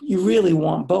level. You really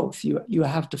want both. You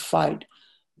have to fight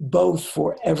both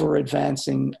for ever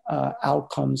advancing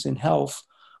outcomes in health,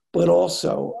 but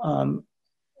also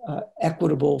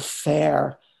equitable,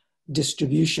 fair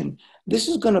distribution. This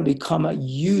is going to become a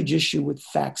huge issue with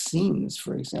vaccines,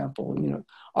 for example.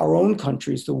 Our own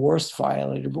country is the worst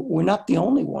violator, but we're not the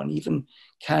only one. Even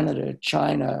Canada,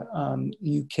 China,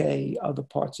 UK, other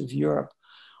parts of Europe,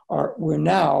 we're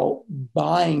now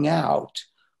buying out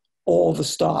all the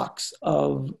stocks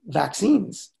of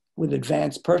vaccines with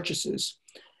advanced purchases.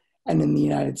 And in the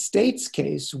United States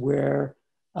case, we're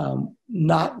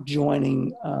not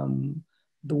joining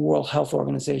the World Health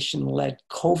Organization-led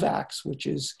COVAX, which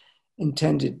is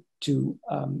intended to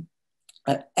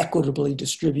equitably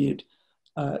distribute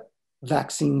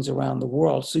vaccines around the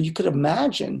world. So you could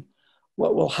imagine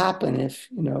what will happen if,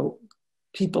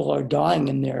 people are dying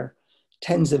in their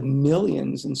tens of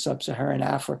millions in sub-Saharan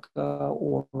Africa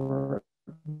or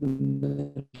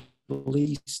the Middle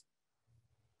East.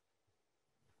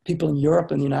 People in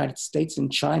Europe and the United States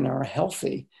and China are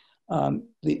healthy.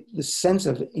 The sense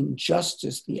of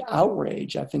injustice, the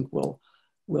outrage, I think will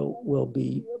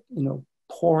be,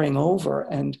 pouring over,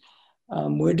 and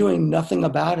we're doing nothing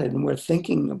about it, and we're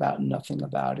thinking about nothing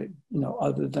about it,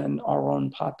 other than our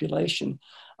own population.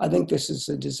 I think this is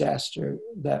a disaster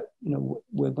that,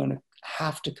 we're going to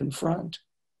have to confront.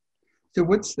 So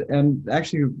and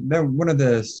actually one of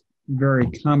the very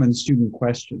common student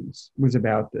questions was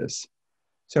about this.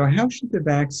 So how should the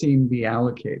vaccine be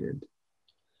allocated?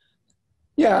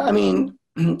 Yeah, I mean,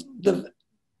 the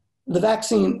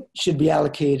vaccine should be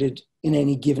allocated in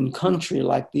any given country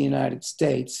like the United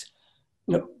States,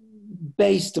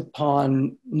 based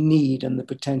upon need and the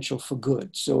potential for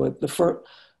good. So the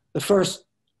first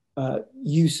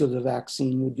use of the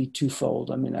vaccine would be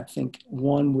twofold. I mean, I think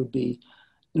one would be,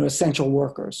 essential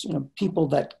workers, people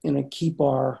that, keep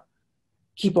our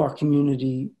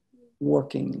community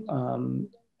working,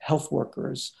 health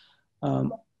workers,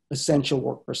 essential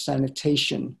workers,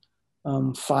 sanitation,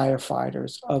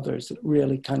 firefighters, others that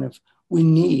really kind of we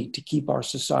need to keep our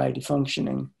society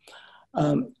functioning.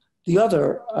 The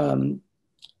other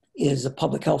is a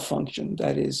public health function.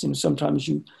 That is, sometimes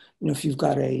if you've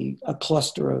got a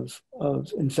cluster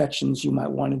of infections, you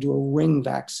might want to do a ring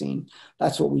vaccine.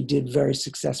 That's what we did very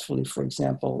successfully, for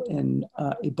example, in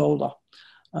Ebola,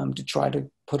 to try to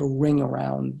put a ring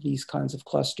around these kinds of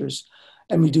clusters.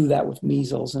 And we do that with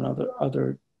measles and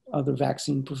other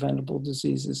vaccine preventable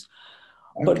diseases.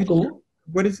 But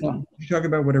what is, yeah. you talk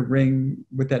about what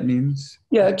that means?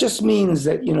 Yeah, it just means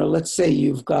that, let's say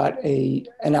you've got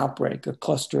an outbreak, a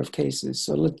cluster of cases.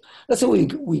 So let's say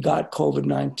we got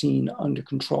COVID-19 under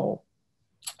control.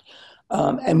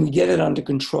 And we get it under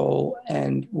control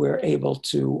and we're able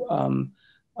to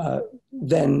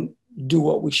then do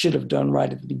what we should have done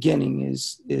right at the beginning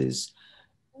is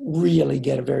really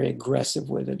get very aggressive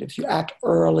with it. If you act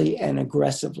early and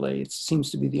aggressively, it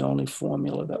seems to be the only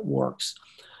formula that works.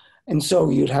 And so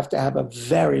you'd have to have a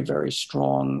very, very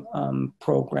strong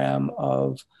program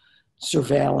of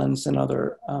surveillance and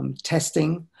other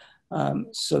testing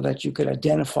so that you could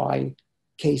identify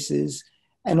cases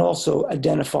and also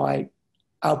identify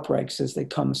outbreaks as they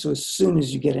come. So as soon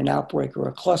as you get an outbreak or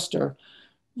a cluster,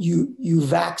 you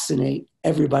vaccinate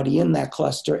everybody in that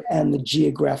cluster and the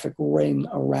geographic ring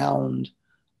around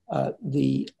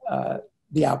the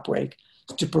outbreak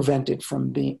to prevent it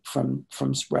from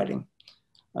spreading.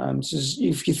 So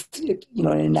an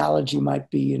analogy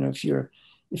might be,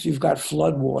 if you've got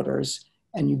floodwaters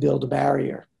and you build a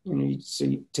barrier,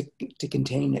 to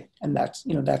contain it, and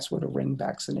that's what a ring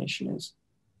vaccination is.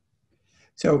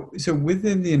 So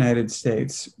within the United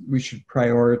States, we should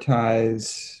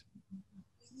prioritize.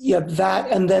 Yeah,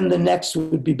 that, and then the next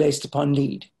would be based upon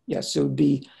need. Yes, it would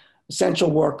be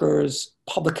essential workers,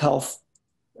 public health,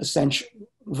 essential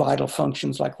vital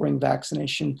functions like ring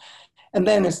vaccination. And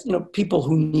then it's, people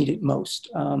who need it most,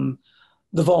 the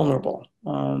vulnerable,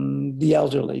 the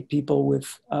elderly, people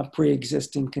with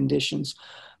pre-existing conditions.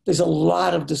 There's a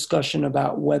lot of discussion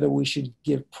about whether we should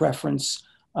give preference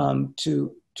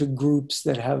to groups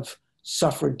that have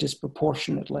suffered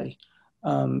disproportionately,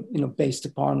 based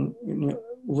upon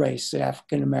race,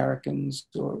 African Americans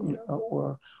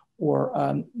or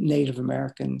Native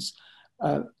Americans,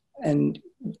 and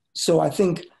so I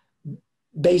think,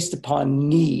 based upon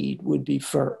need would be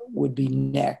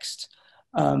next.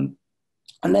 And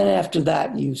then after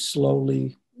that, you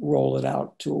slowly roll it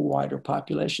out to a wider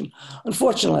population.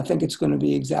 Unfortunately, I think it's going to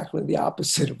be exactly the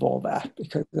opposite of all that,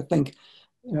 because I think,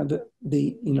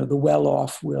 the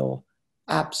well-off will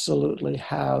absolutely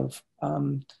have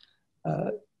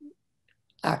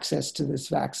access to this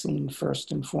vaccine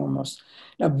first and foremost.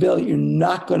 Now, Bill, you're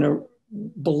not going to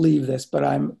believe this, but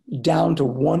I'm down to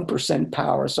 1%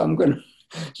 power. So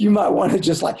you might want to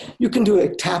just you can do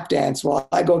a tap dance while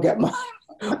I go get my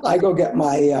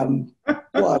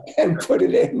plug and put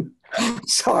it in.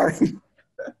 Sorry.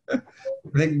 I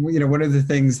think, one of the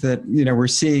things that, we're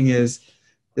seeing is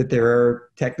that there are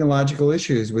technological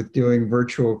issues with doing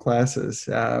virtual classes.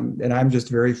 And I'm just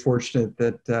very fortunate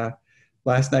that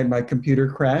last night my computer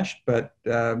crashed, but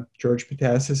George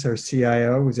Patasis, our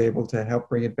CIO, was able to help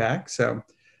bring it back. So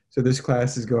this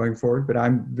class is going forward, but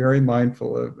I'm very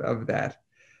mindful of that.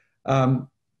 And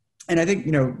I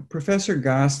think, Professor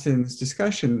Gostin's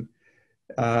discussion,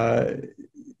 if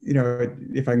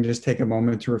I can just take a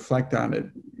moment to reflect on it,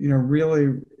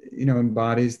 really,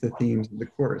 embodies the themes of the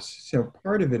course. So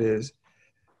part of it is,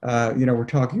 we're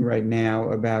talking right now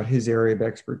about his area of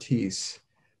expertise.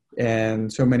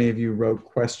 And so many of you wrote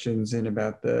questions in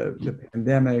about the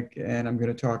pandemic, and I'm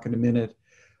going to talk in a minute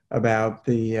about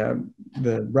the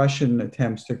Russian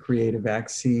attempts to create a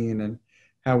vaccine and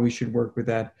how we should work with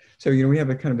that. So, we have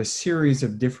a kind of a series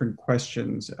of different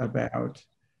questions about,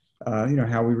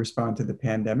 how we respond to the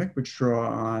pandemic, which draw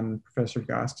on Professor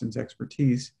Gostin's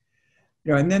expertise.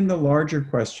 And then the larger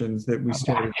questions that we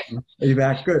started. Are you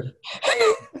back? Good.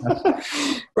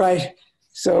 Right.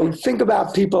 So think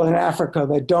about people in Africa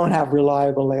that don't have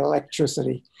reliable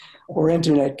electricity or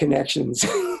internet connections.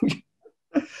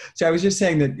 So I was just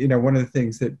saying that, one of the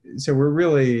things that, so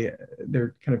there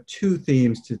are kind of two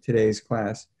themes to today's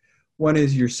class. One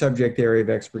is your subject area of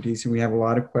expertise, and we have a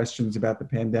lot of questions about the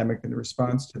pandemic and the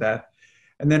response to that.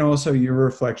 And then also your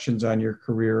reflections on your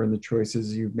career and the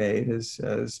choices you've made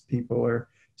as people are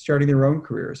starting their own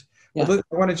careers. Yeah. But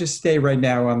I want to just stay right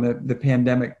now on the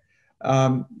pandemic.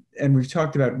 And we've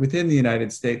talked about within the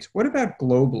United States. What about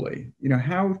globally?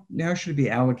 How should it be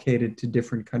allocated to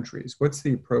different countries? What's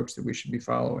the approach that we should be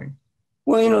following?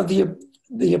 Well,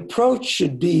 the approach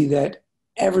should be that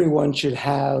everyone should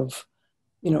have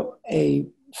a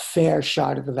fair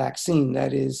shot at the vaccine.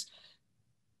 That is,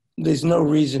 there's no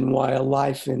reason why a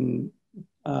life in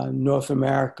North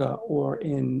America or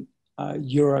in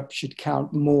Europe should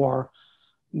count more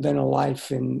than a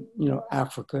life in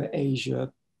Africa,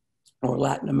 Asia, or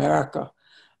Latin America.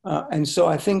 And so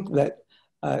I think that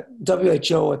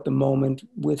WHO at the moment,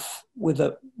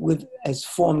 has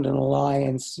formed an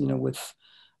alliance, with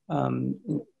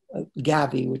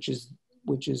Gavi,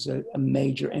 which is a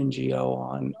major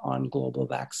NGO on global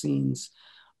vaccines,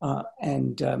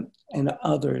 and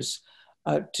others,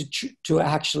 to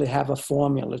actually have a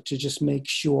formula to just make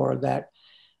sure that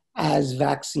as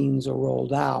vaccines are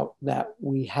rolled out, that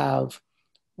we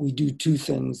do two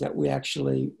things: that we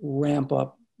actually ramp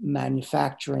up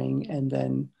manufacturing and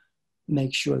then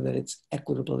make sure that it's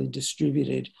equitably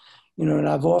distributed. And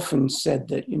I've often said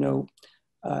that,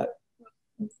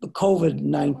 the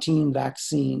COVID-19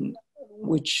 vaccine,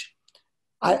 which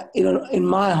in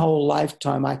my whole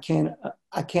lifetime, I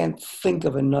can't think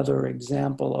of another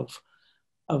example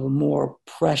of a more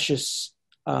precious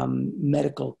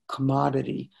medical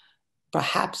commodity.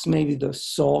 Perhaps maybe the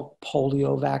Salk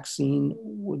polio vaccine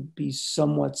would be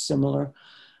somewhat similar,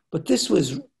 but this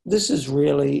is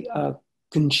really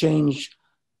can change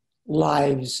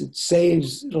lives.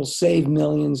 It'll save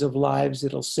millions of lives.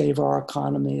 It'll save our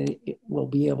economy. It will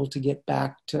be able to get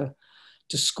back to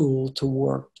school, to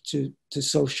work, to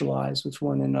socialize with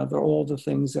one another, all the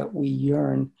things that we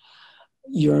yearn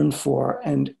for.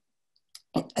 And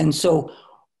so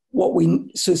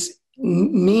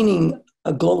meaning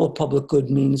a global public good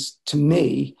means to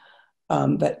me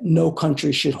that no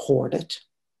country should hoard it,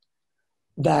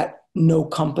 that no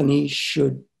company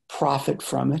should profit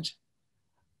from it,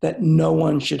 that no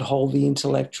one should hold the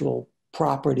intellectual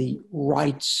property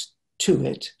rights to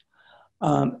it,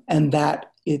 and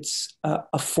that it's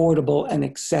affordable and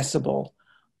accessible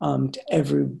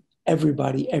to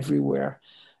everybody everywhere.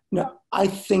 Now, I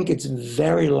think it's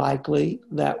very likely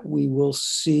that we will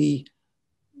see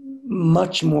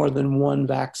much more than one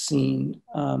vaccine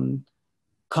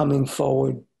coming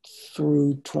forward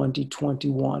through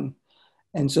 2021.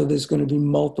 And so there's going to be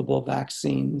multiple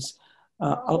vaccines.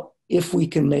 If we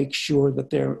can make sure that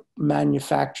they're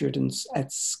manufactured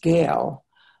at scale,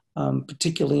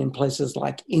 particularly in places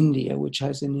like India, which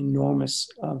has an enormous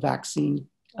vaccine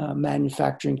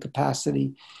manufacturing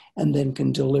capacity, and then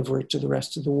can deliver it to the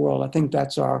rest of the world. I think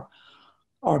that's our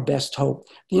best hope.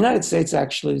 The United States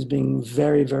actually is being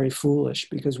very, very foolish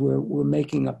because we're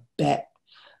making a bet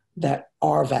that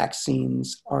our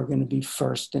vaccines are going to be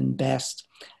first and best.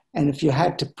 And if you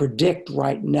had to predict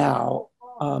right now,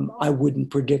 I wouldn't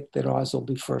predict that ours will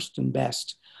be first and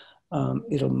best.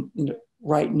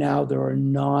 Right now there are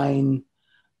 9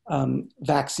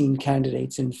 vaccine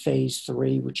candidates in phase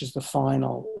 3, which is the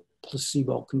final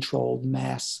placebo-controlled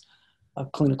mass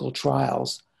clinical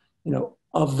trials.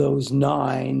 Of those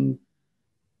 9,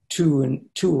 2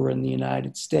 are in the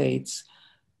United States.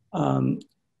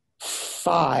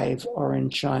 5 are in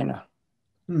China.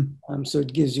 So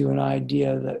it gives you an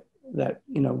idea that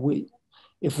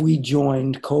if we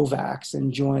joined COVAX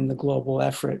and joined the global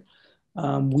effort,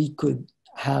 we could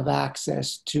have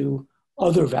access to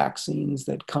other vaccines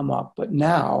that come up. But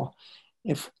now,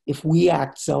 if we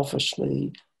act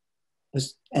selfishly,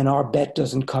 and our bet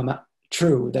doesn't come out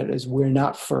true, that is, we're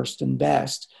not first and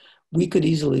best, we could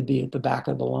easily be at the back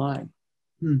of the line.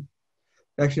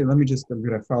 Actually, I'm going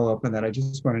to follow up on that. I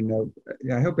just want to note,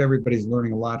 I hope everybody's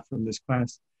learning a lot from this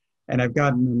class. And I've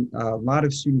gotten a lot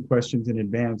of student questions in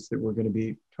advance that we're going to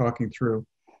be talking through.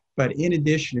 But in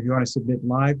addition, if you want to submit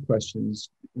live questions,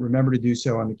 remember to do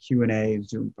so on the Q&A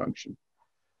Zoom function.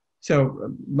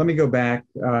 So let me go back.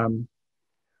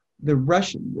 The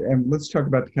Russian, and let's talk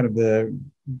about kind of the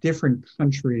different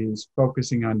countries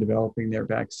focusing on developing their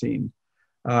vaccine.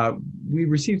 We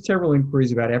received several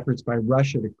inquiries about efforts by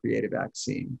Russia to create a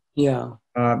vaccine. Yeah.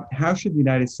 How should the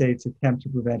United States attempt to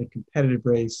prevent a competitive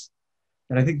race?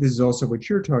 And I think this is also what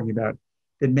you're talking about,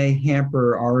 that may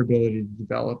hamper our ability to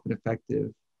develop an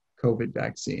effective COVID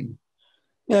vaccine.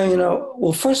 Yeah,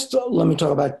 well, first let me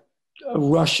talk about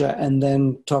Russia and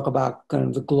then talk about kind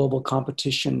of the global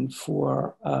competition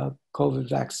for COVID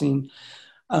vaccine.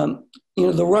 The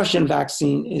Russian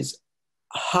vaccine is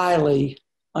highly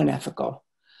unethical.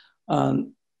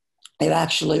 It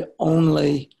actually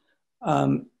only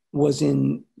was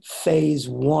in phase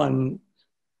 1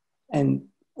 and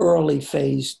early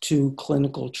phase 2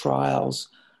 clinical trials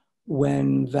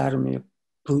when Vladimir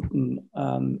Putin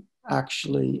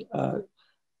actually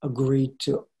agreed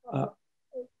to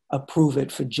approve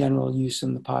it for general use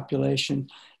in the population.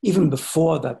 Even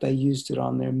before that, they used it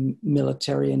on their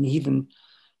military, and he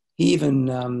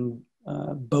even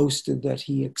boasted that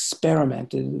he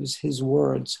experimented, it was his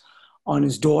words, on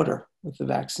his daughter with the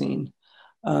vaccine.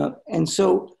 And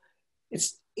so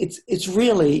it's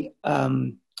really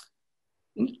an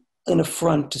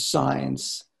affront to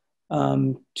science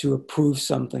to approve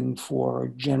something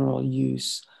for general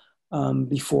use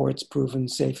before it's proven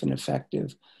safe and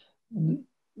effective.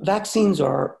 Vaccines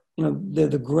are, they're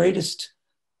the greatest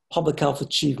public health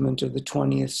achievement of the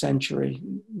 20th century.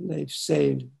 They've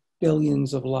saved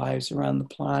billions of lives around the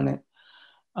planet.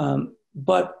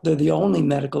 But they're the only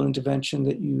medical intervention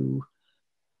that you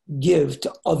give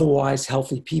to otherwise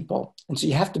healthy people. And so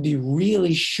you have to be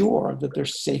really sure that they're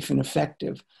safe and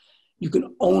effective. You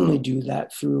can only do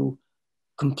that through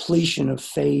completion of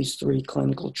phase 3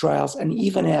 clinical trials. And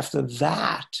even after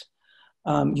that,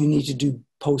 you need to do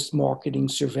post-marketing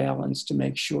surveillance to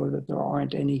make sure that there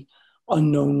aren't any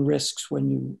unknown risks when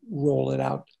you roll it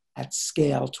out at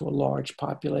scale to a large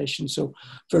population. So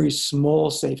very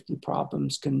small safety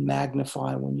problems can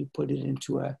magnify when you put it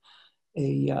into a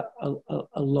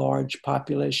large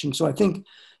population. So I think,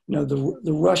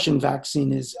 the Russian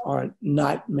vaccine is our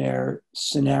nightmare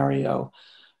scenario.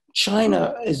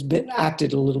 China has been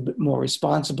acted a little bit more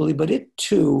responsibly, but it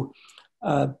too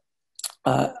had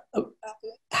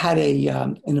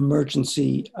an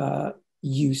emergency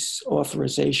use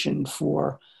authorization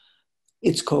for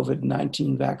its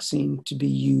COVID-19 vaccine to be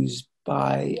used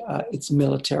by its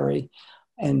military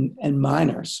and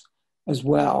minors as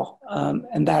well.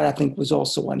 And that, I think, was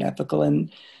also unethical.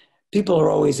 And people are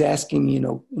always asking,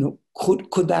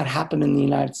 could that happen in the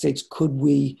United States? Could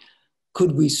we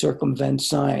circumvent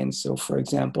science? So, for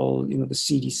example, the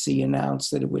CDC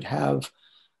announced that it would have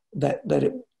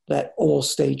that all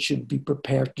states should be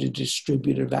prepared to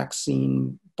distribute a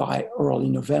vaccine by early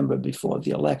November before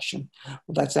the election.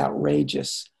 Well, that's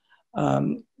outrageous.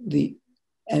 But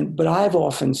I've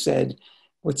often said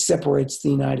what separates the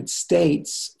United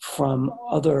States from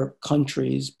other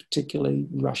countries, particularly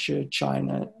Russia,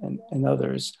 China, and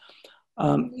others,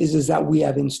 is that we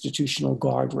have institutional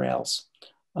guardrails,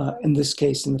 in this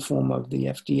case in the form of the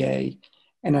FDA.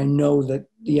 And I know that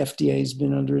the FDA has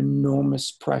been under enormous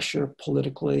pressure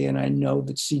politically, and I know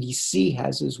that CDC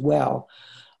has as well.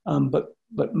 But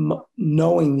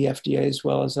knowing the FDA as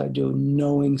well as I do,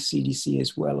 knowing CDC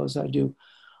as well as I do,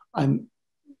 I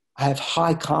have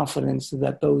high confidence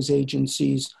that those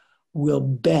agencies will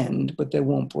bend, but they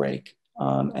won't break.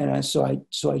 So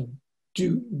I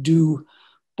do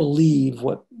believe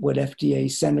what FDA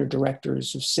center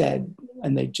directors have said,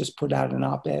 and they just put out an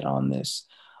op-ed on this,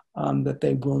 that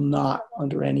they will not,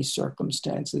 under any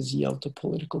circumstances, yield to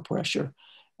political pressure.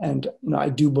 And I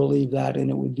do believe that, and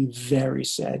it would be a very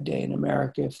sad day in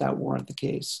America if that weren't the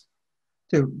case.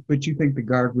 So, but you think the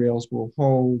guardrails will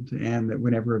hold, and that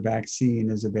whenever a vaccine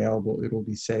is available, it'll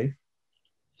be safe?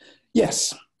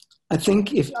 Yes, I think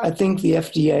the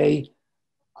FDA,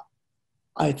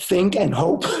 I think and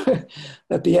hope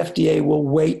that the FDA will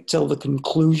wait till the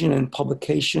conclusion and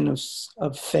publication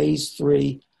of phase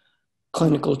 3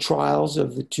 clinical trials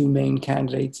of the 2 main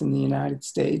candidates in the United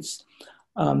States,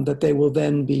 that they will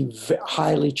then be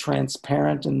highly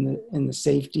transparent in the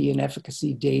safety and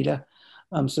efficacy data,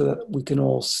 so that we can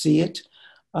all see it.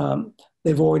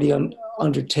 They've already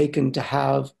undertaken to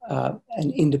have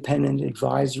an independent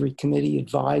advisory committee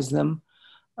advise them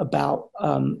about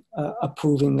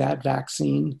approving that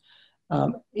vaccine.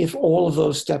 If all of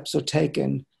those steps are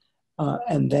taken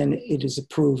and then it is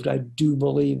approved, I do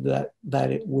believe that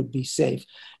it would be safe.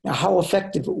 Now, how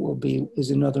effective it will be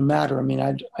is another matter. I mean,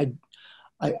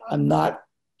 I'm not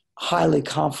highly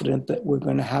confident that we're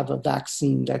going to have a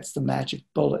vaccine that's the magic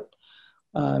bullet.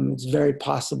 It's very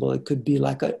possible it could be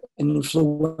like an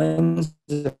influenza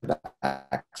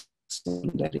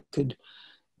vaccine, that it could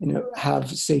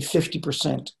have, say,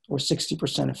 50% or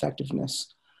 60%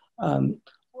 effectiveness.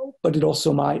 But it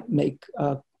also might make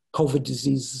COVID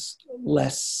disease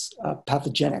less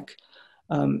pathogenic.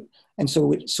 And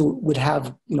so it would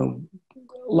have,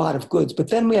 a lot of goods. But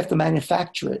then we have to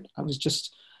manufacture it. I was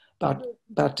just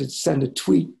about to send a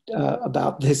tweet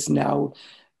about this now.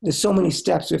 There's so many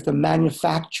steps. We have to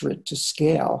manufacture it to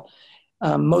scale.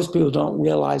 Most people don't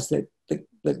realize that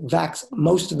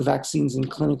most of the vaccines in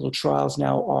clinical trials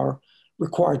now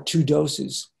require 2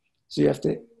 doses. So you have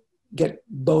to get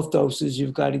both doses.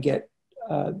 You've got to get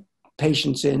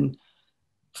patients in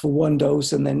for 1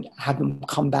 dose and then have them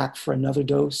come back for another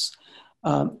dose.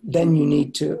 Then you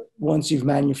need to, once you've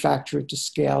manufactured to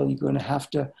scale, you're going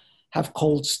to have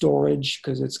cold storage,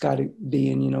 because it's got to be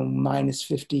in minus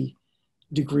 50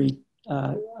 degree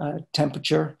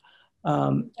temperature.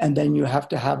 And then you have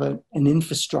to have an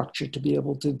infrastructure to be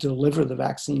able to deliver the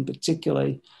vaccine,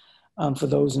 particularly for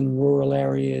those in rural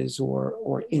areas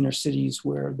or inner cities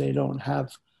where they don't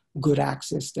have good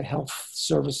access to health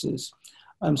services.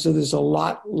 So there's a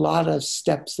lot of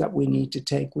steps that we need to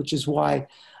take, which is why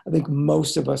I think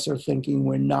most of us are thinking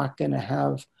we're not going to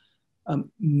have a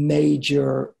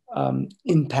major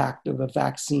impact of a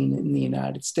vaccine in the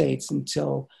United States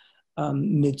until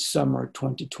midsummer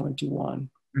 2021.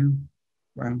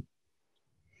 Wow.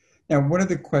 Now, one of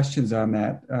the questions on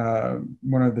that,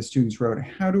 one of the students wrote,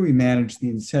 how do we manage the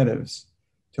incentives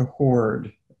to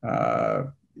hoard,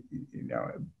 or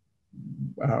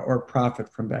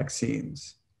profit from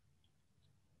vaccines?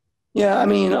 Yeah, I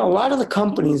mean, a lot of the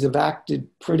companies have acted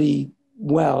pretty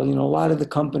well. A lot of the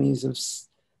companies have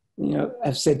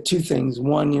said two things.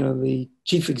 One, the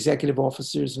chief executive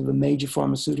officers of the major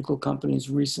pharmaceutical companies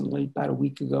recently, about a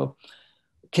week ago,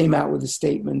 came out with a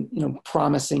statement,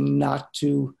 promising not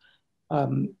to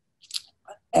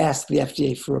ask the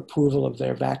FDA for approval of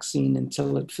their vaccine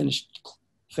until it finished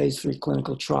phase 3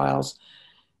 clinical trials.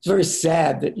 It's very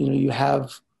sad that, you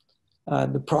have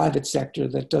the private sector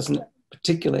that doesn't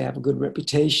particularly have a good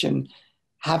reputation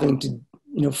having to,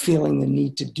 feeling the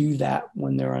need to do that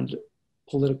when they're under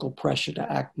political pressure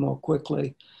to act more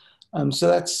quickly. So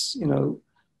that's,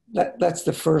 that's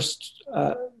the first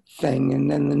thing.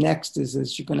 And then the next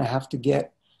is you're going to have to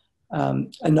get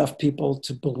enough people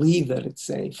to believe that it's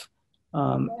safe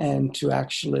and to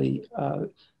actually,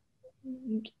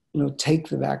 take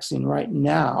the vaccine. Right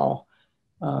now,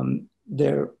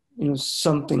 there,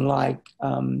 something like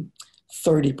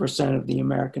 30% of the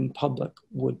American public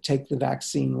would take the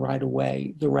vaccine right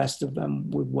away. The rest of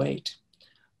them would wait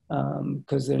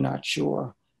because they're not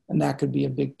sure. And that could be a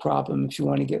big problem. If you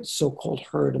want to get so-called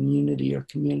herd immunity or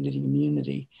community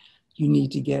immunity, you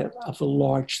need to get a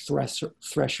large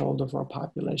threshold of our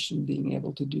population being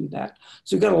able to do that.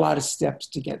 So you've got a lot of steps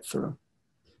to get through.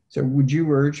 So would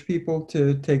you urge people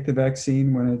to take the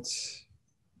vaccine when it's...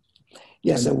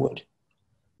 Yes, I would.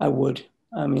 I would.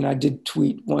 I mean, I did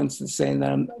tweet once saying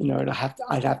that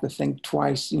I'd have to think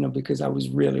twice, because I was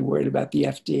really worried about the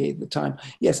FDA at the time.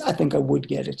 Yes, I think I would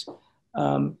get it.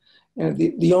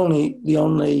 The only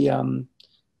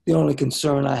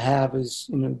concern I have is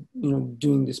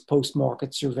doing this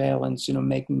post-market surveillance,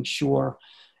 making sure.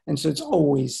 And so it's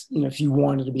always, if you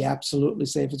wanted to be absolutely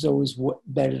safe, it's always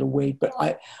better to wait. But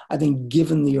I think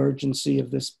given the urgency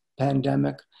of this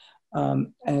pandemic,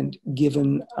 and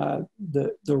given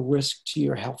the risk to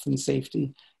your health and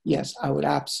safety, yes, I would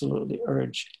absolutely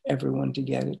urge everyone to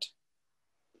get it.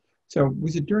 So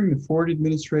was it during the Ford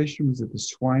administration? Was it the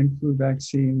swine flu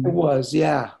vaccine? It was,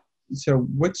 yeah. So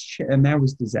and that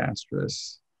was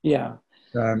disastrous. Yeah.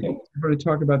 You want to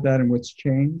talk about that and what's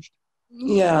changed?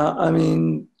 Yeah, I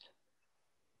mean,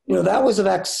 that was a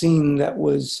vaccine that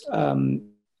was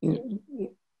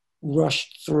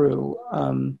rushed through.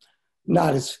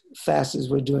 Not as fast as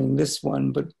we're doing this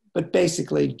one, but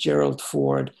basically Gerald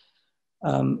Ford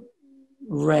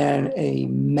ran a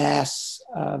mass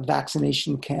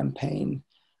vaccination campaign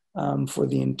for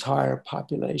the entire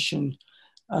population.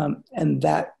 And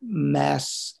that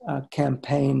mass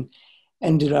campaign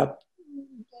ended up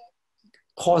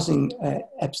causing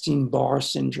Epstein-Barr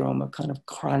syndrome, a kind of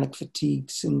chronic fatigue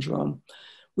syndrome,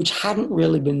 which hadn't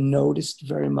really been noticed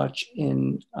very much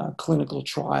in clinical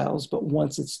trials, but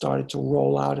once it started to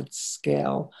roll out at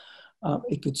scale,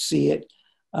 it could see it.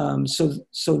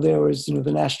 So there was,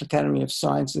 the National Academy of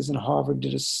Sciences and Harvard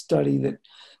did a study that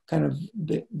kind of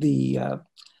the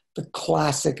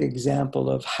classic example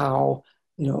of how,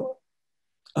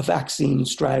 a vaccine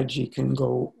strategy can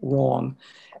go wrong.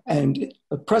 And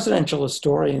the presidential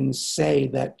historians say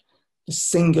that the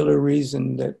singular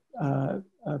reason that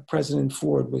President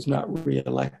Ford was not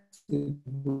reelected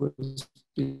was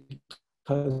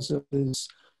because of his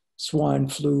swine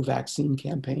flu vaccine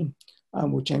campaign,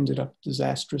 which ended up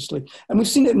disastrously. And we've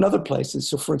seen it in other places.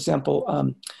 So for example,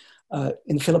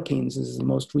 in the Philippines, this is the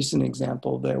most recent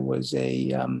example, there was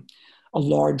a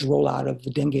large rollout of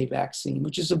the dengue vaccine,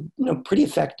 which is a pretty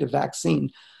effective vaccine.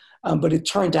 But it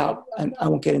turned out, and I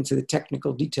won't get into the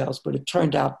technical details, but it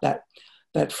turned out that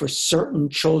for certain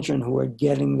children who are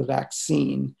getting the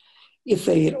vaccine, if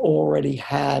they had already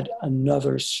had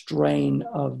another strain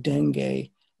of dengue,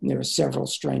 and there are several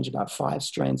strains, about 5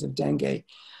 strains of dengue,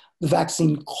 the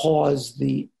vaccine caused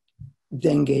the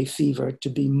dengue fever to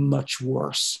be much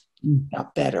worse,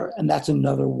 not better. And that's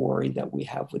another worry that we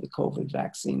have with the COVID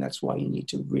vaccine. That's why you need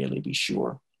to really be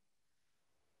sure.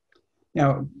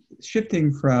 Now,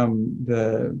 shifting from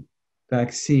the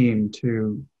vaccine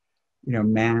to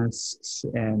masks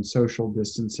and social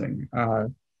distancing.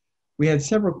 We had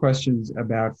several questions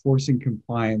about forcing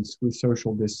compliance with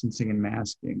social distancing and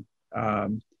masking.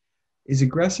 Is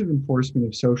aggressive enforcement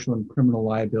of social and criminal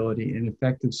liability an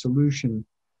effective solution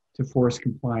to force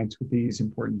compliance with these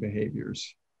important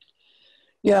behaviors?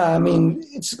 Yeah, I mean,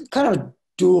 it's kind of a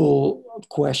dual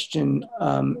question,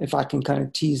 if I can kind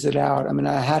of tease it out. I mean,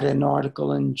 I had an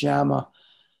article in JAMA,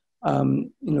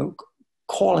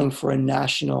 calling for a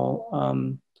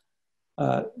national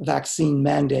vaccine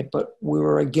mandate, but we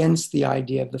were against the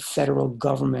idea of the federal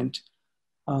government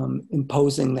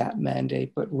imposing that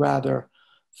mandate, but rather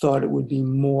thought it would be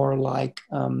more like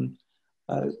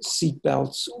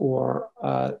seatbelts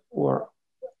or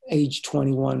age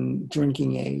 21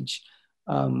 drinking age,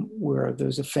 where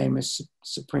there's a famous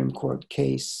Supreme Court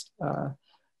case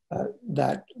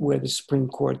that where the Supreme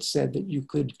Court said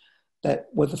that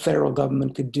what the federal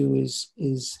government could do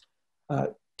is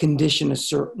condition a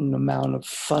certain amount of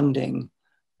funding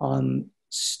on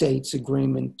states'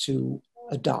 agreement to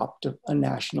adopt a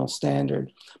national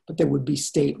standard, but there would be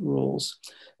state rules.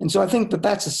 And so I think that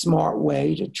that's a smart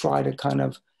way to try to kind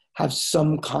of have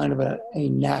some kind of a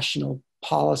national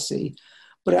policy.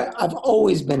 But I've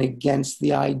always been against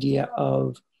the idea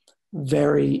of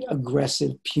very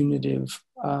aggressive, punitive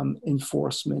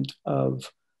enforcement of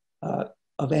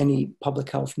any public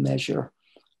health measure.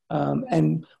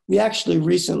 And we actually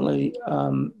recently,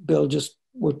 Bill, just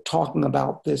were talking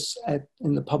about this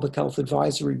in the Public Health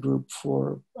Advisory Group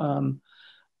for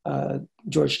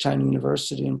Georgetown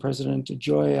University and President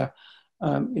DeGioia,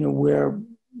 where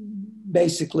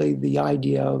basically the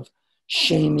idea of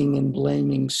shaming and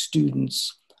blaming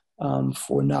students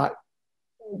for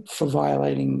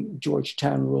violating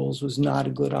Georgetown rules was not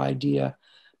a good idea.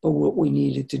 But what we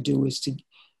needed to do is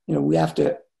we have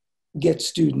to get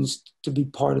students to be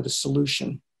part of the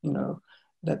solution,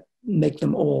 that make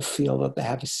them all feel that they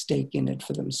have a stake in it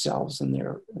for themselves and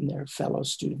their fellow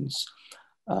students.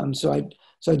 So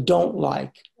I don't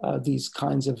like these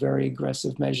kinds of very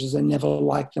aggressive measures. I never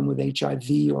liked them with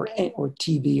HIV or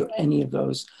TB or any of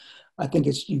those. I think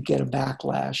you get a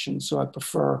backlash, and so I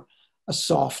prefer a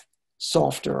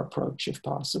softer approach if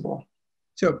possible.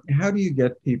 So how do you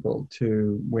get people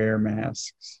to wear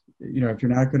masks? If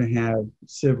you're not going to have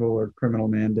civil or criminal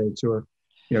mandates or,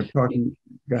 talking.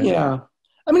 Yeah.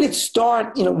 I mean,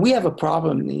 we have a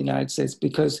problem in the United States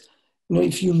because,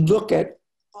 if you look at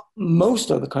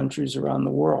most other countries around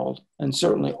the world, and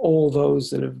certainly all those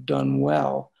that have done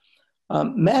well,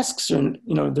 masks are,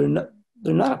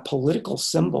 they're not a political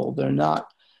symbol. They're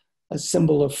not a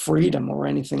symbol of freedom or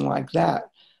anything like that.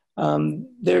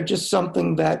 They're just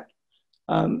something that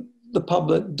the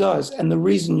public does. And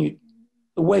the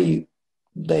way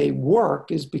they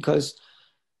work is because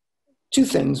two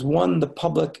things. One, the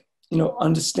public,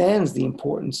 understands the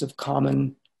importance of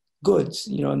common goods,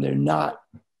 and they're not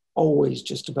always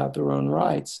just about their own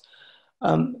rights.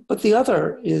 But the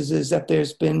other is that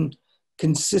there's been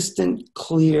consistent,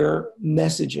 clear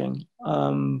messaging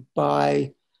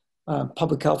by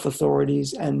public health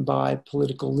authorities and by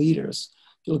political leaders.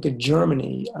 If you look at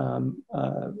Germany,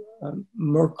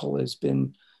 Merkel has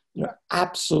been,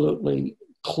 absolutely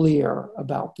clear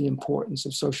about the importance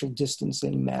of social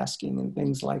distancing, masking, and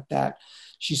things like that.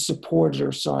 She supported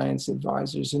her science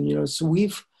advisors, and so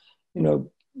we've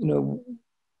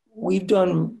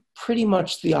done pretty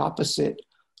much the opposite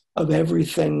of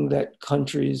everything that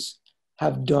countries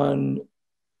have done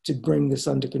to bring this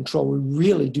under control. We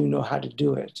really do know how to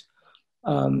do it,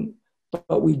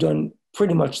 but we've done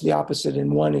pretty much the opposite.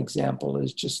 And one example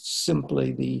is just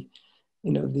simply the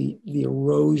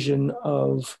erosion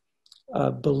of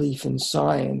belief in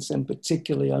science, and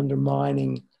particularly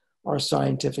undermining our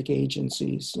scientific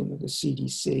agencies, the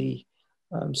CDC,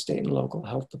 state and local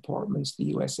health departments,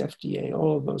 the US FDA.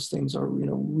 All of those things are,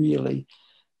 really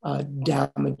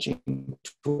damaging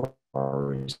to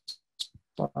our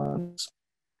response.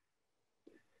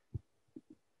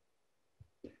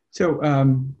 So,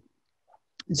 one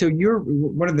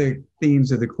of the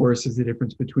themes of the course is the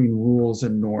difference between rules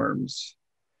and norms.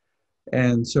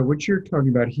 And so what you're talking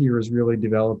about here is really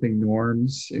developing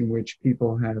norms in which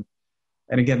people have,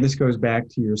 and again, this goes back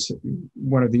to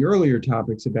one of the earlier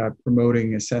topics about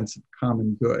promoting a sense of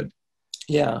common good.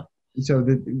 Yeah. So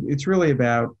it's really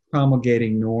about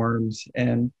promulgating norms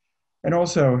and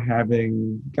also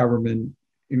having government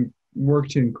work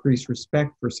to increase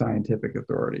respect for scientific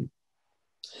authority.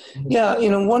 Yeah,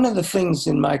 one of the things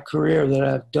in my career that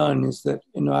I've done is that,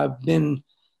 I've been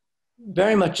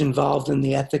very much involved in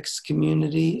the ethics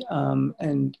community,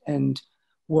 and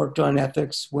worked on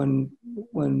ethics when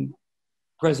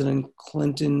President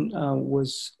Clinton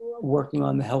was working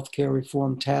on the healthcare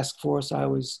reform task force. I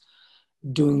was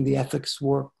doing the ethics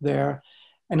work there,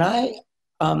 and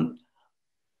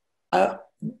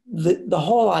the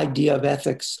whole idea of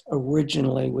ethics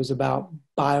originally was about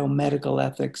biomedical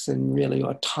ethics and really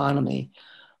autonomy.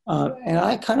 And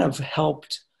I kind of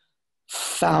helped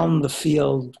found the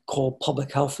field called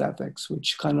public health ethics,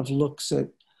 which kind of looks at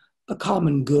the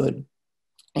common good,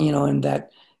 and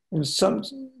that,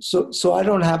 so I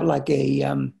don't have like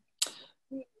there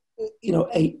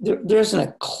isn't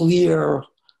a clear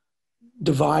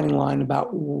dividing line about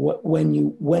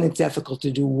when it's ethical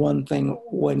to do one thing,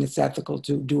 when it's ethical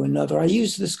to do another. I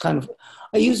use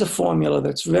a formula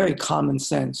that's very common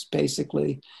sense.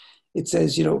 Basically, it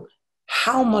says,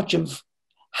 how much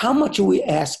are we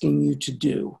asking you to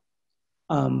do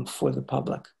for the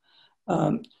public?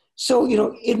 So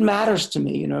it matters to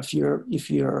me. If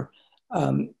you're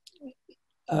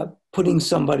putting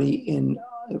somebody in,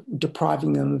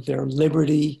 depriving them of their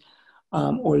liberty,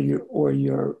 or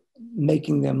you're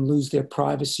making them lose their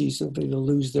privacy, so they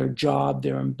lose their job,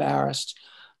 they're embarrassed.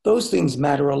 Those things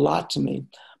matter a lot to me.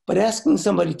 But asking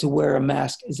somebody to wear a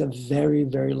mask is a very,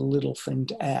 very little thing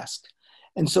to ask.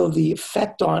 And so the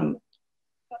effect on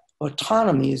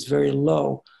autonomy is very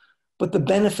low, but the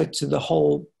benefit to the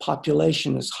whole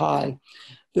population is high.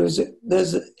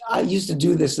 I used to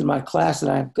do this in my class,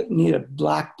 and I need a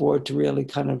blackboard to really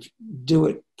kind of do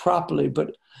it properly.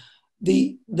 But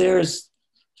there's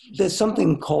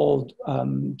something called,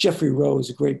 Geoffrey Rose,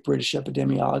 a great British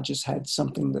epidemiologist, had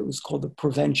something that was called the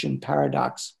prevention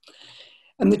paradox.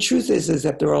 And the truth is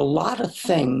that there are a lot of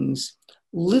things,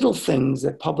 little things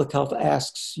that public health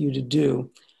asks you to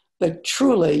do that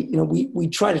truly, we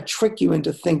try to trick you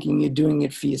into thinking you're doing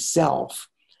it for yourself,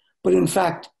 but in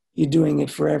fact, you're doing it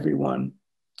for everyone.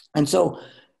 And so,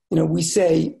 we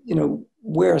say,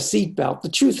 wear a seatbelt. The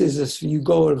truth is, if you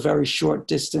go a very short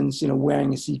distance,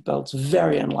 wearing a seatbelt is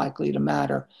very unlikely to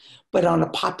matter. But on a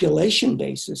population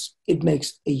basis, it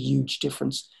makes a huge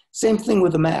difference. Same thing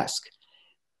with a mask.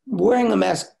 Wearing a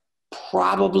mask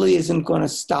probably isn't going to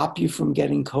stop you from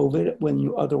getting COVID when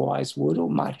you otherwise would, or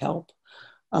might help.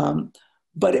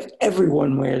 But if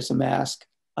everyone wears a mask,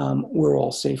 we're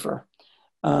all safer.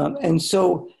 And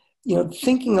so,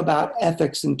 thinking about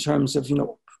ethics in terms of,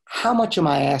 how much am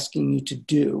I asking you to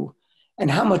do, and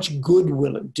how much good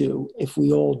will it do if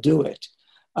we all do it,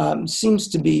 seems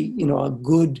to be, a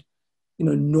good,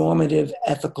 normative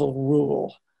ethical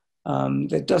rule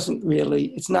that doesn't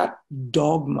really, it's not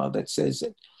dogma that says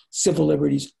that civil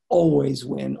liberties always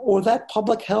win or that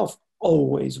public health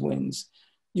always wins.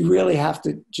 You really have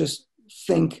to just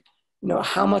think,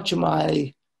 how much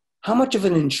of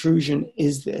an intrusion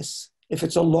is this? If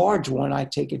it's a large one, I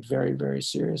take it very, very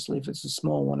seriously. If it's a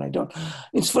small one, I don't.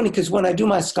 It's funny because when I do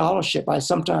my scholarship, I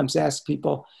sometimes ask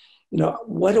people,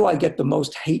 what do I get the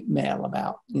most hate mail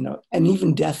about, and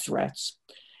even death threats.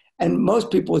 And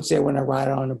most people would say when I write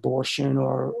on abortion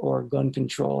or gun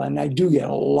control, and I do get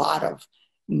a lot of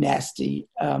nasty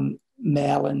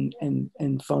mail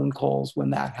and phone calls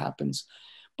when that happens.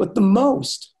 But the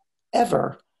most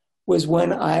ever was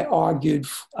when I argued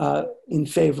in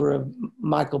favor of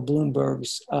Michael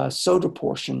Bloomberg's soda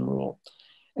portion rule.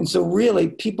 And so really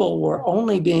people were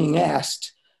only being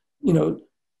asked,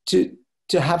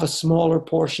 to have a smaller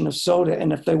portion of soda.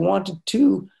 And if they wanted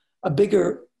a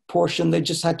bigger portion, they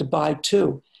just had to buy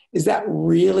two. Is that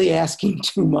really asking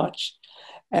too much?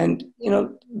 And,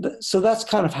 so that's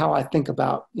kind of how I think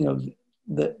about,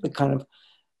 the kind of,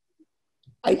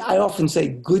 I often say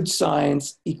good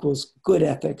science equals good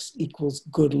ethics equals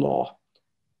good law.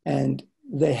 And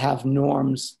they have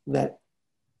norms that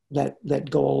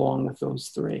go along with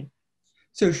those three.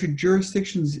 So should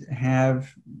jurisdictions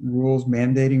have rules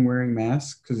mandating wearing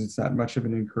masks because it's not much of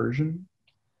an incursion?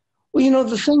 Well,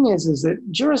 the thing is that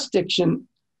jurisdiction,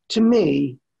 to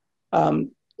me,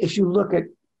 if you look at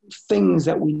things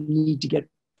that we need to get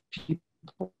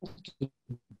people to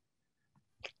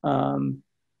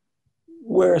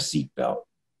wear a seatbelt,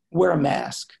 wear a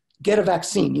mask, get a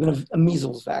vaccine, even a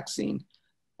measles vaccine.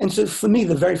 And so for me,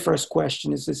 the very first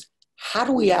question is how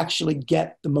do we actually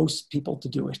get the most people to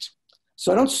do it?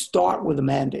 So I don't start with a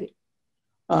mandate,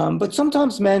 but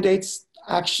sometimes mandates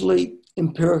actually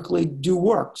empirically do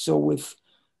work. So with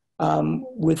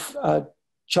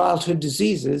childhood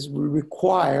diseases, we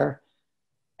require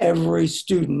every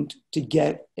student to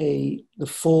get the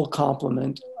full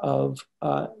complement of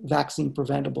vaccine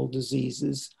preventable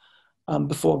diseases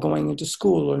before going into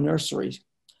school or nursery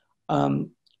or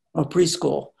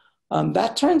preschool.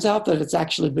 That turns out that it's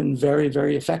actually been very,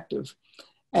 very effective.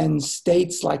 And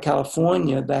states like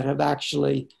California that have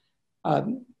actually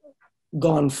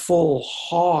gone full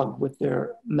hog with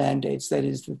their mandates, that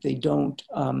is that they don't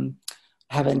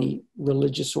have any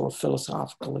religious or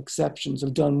philosophical exceptions,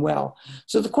 have done well.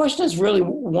 So the question is really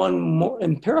one more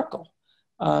empirical.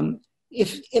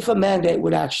 If a mandate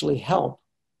would actually help,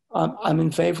 I'm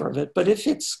in favor of it. But if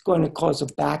it's going to cause a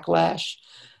backlash,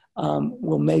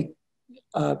 will make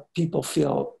people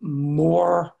feel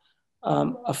more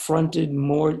affronted,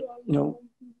 more,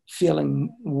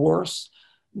 feeling worse,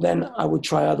 then I would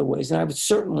try other ways. And I would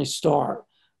certainly start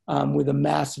with a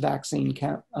mass vaccine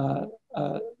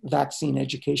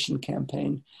education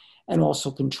campaign, and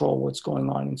also control what's going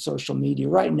on in social media.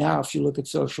 Right now, if you look at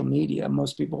social media,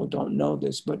 most people don't know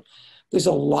this, but there's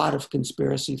a lot of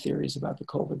conspiracy theories about the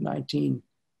COVID-19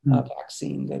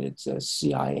 vaccine, that it's a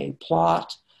CIA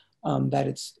plot, that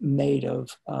it's made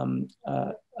of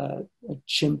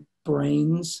chimp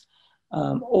brains,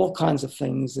 all kinds of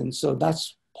things. And so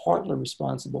that's partly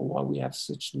responsible why we have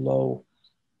such low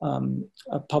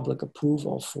public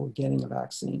approval for getting a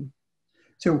vaccine.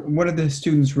 So one of the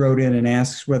students wrote in and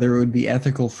asks whether it would be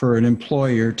ethical for an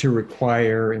employer to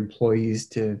require employees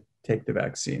to take the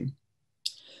vaccine.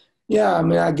 Yeah, I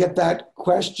mean, I get that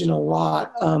question a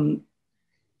lot.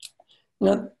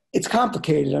 It's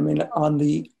complicated. I mean, on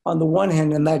the one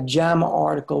hand, in that JAMA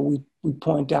article, we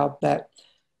point out that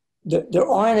there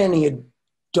aren't any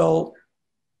adult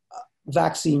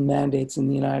vaccine mandates in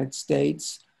the United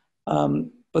States,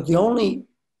 but the only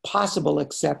possible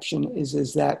exception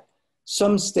is that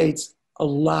some states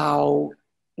allow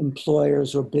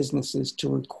employers or businesses to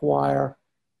require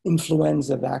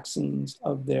influenza vaccines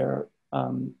of their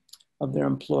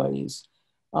employees.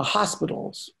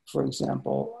 Hospitals, for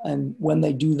example, and when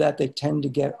they do that, they tend to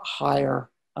get a higher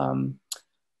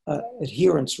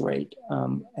adherence rate,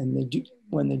 and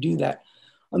when they do that.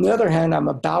 On the other hand, I'm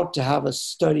about to have a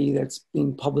study that's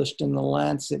being published in The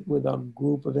Lancet with a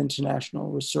group of international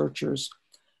researchers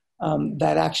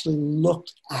that actually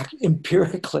looked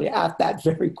empirically at that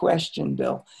very question,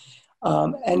 Bill.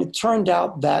 And it turned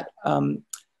out that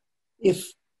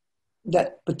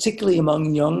particularly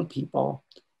among young people,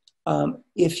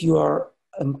 if your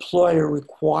employer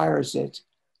requires it,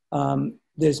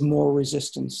 there's more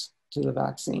resistance to the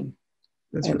vaccine.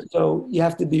 So you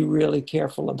have to be really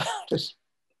careful about it.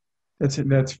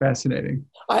 That's fascinating.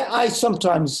 I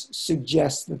sometimes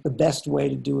suggest that the best way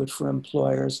to do it for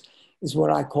employers is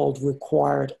what I called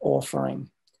required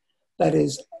offering. That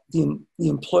is, the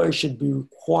employer should be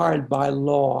required by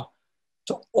law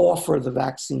to offer the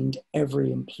vaccine to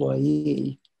every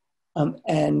employee,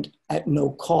 and at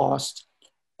no cost.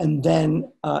 And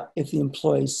then if the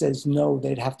employee says no,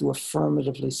 they'd have to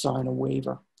affirmatively sign a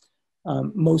waiver.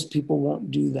 Most people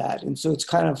won't do that. And so it's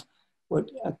kind of what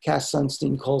Cass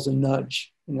Sunstein calls a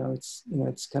nudge.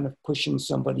 It's kind of pushing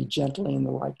somebody gently in the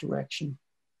right direction.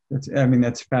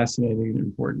 That's fascinating and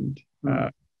important. So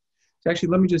actually,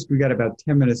 we got about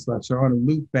 10 minutes left. So I want to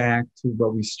loop back to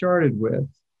what we started with,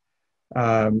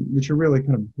 which are really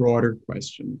kind of broader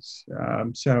questions. A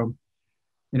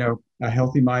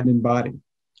healthy mind and body.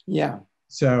 Yeah.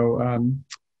 So,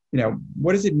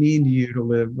 what does it mean to you to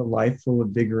live a life full of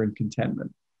vigor and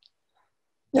contentment?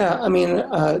 Yeah, I mean,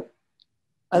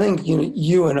 I think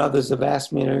you and others have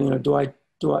asked me, do I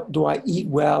eat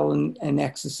well and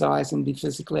exercise and be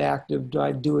physically active? Do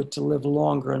I do it to live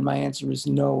longer? And my answer is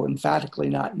no, emphatically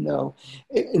not no.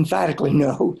 Emphatically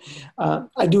no.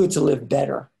 I do it to live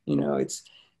better. It's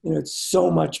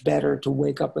so much better to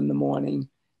wake up in the morning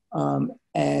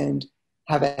and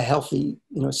have a healthy,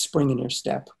 spring in your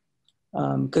step,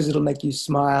 because it'll make you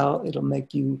smile. It'll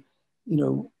make you,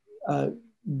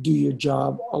 do your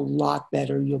job a lot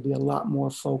better. You'll be a lot more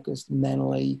focused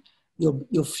mentally.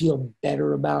 You'll feel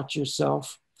better about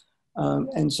yourself.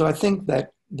 And so I think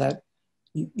that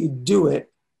you do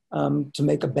it to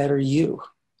make a better you.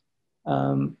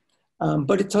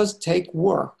 But it does take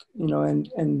work,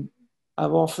 and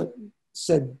I've often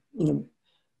said, you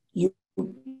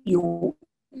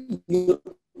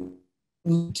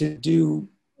need to do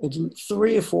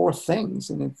 3 or 4 things,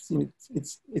 and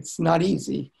it's not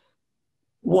easy.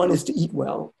 One is to eat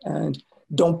well, and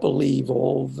don't believe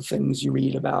all the things you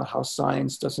read about how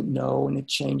science doesn't know and it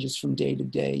changes from day to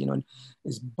day.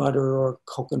 Is butter or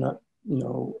coconut,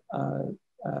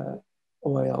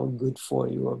 oil good for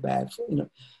you or bad for you?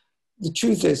 The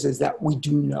truth is that we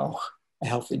do know a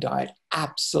healthy diet.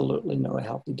 Absolutely know a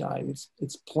healthy diet.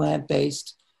 It's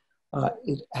plant-based.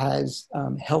 It has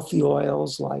healthy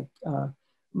oils like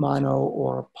mono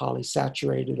or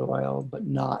polysaturated oil, but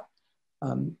not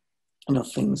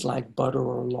things like butter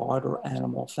or lard or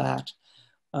animal fat.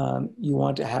 You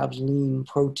want to have lean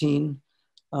protein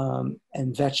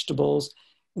and vegetables.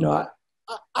 I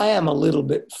am a little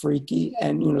bit freaky,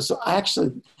 and so I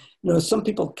actually, Some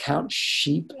people count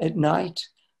sheep at night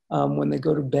when they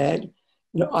go to bed.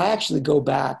 I actually go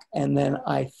back and then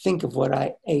I think of what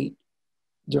I ate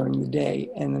during the day,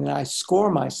 and then I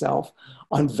score myself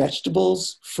on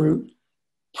vegetables, fruit,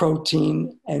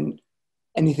 protein, and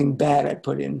anything bad I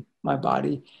put in my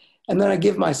body. And then I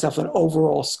give myself an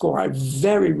overall score. I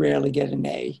very rarely get an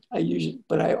A.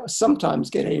 But I sometimes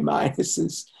get A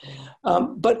minuses.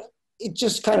 But it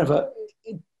just kind of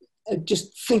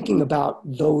just thinking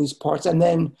about those parts, and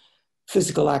then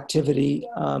physical activity,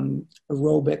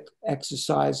 aerobic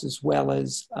exercise, as well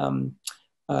as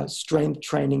strength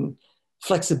training.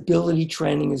 Flexibility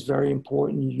training is very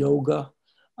important, yoga.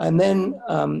 And then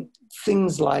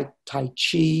things like Tai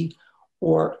Chi,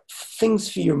 or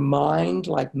things for your mind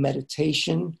like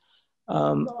meditation.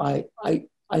 I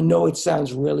know it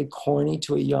sounds really corny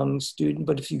to a young student,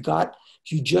 but if you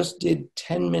just did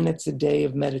 10 minutes a day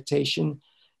of meditation,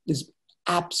 there's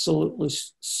absolutely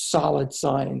solid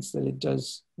science that it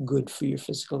does good for your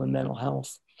physical and mental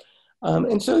health.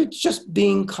 And so it's just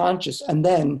being conscious. And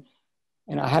then,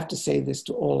 and I have to say this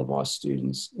to all of our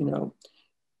students,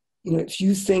 if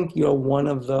you think you're one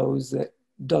of those that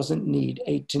doesn't need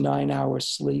 8 to 9 hours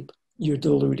sleep, you're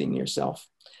deluding yourself.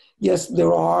 Yes,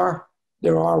 there are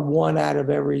 1 out of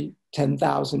every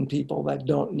 10,000 people that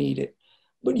don't need it,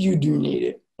 but you do need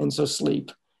it. And so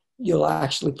sleep, you'll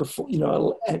actually perform,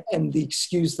 and the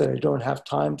excuse that I don't have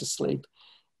time to sleep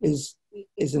is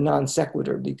a non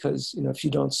sequitur, because, if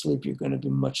you don't sleep, you're going to be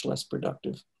much less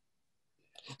productive.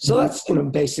 So that's,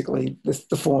 basically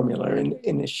the formula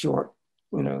in a short,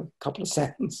 couple of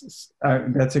sentences.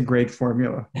 That's a great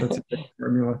formula. That's a great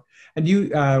formula. And you,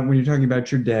 when you're talking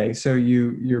about your day, so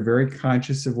you're very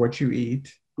conscious of what you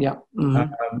eat. Yeah.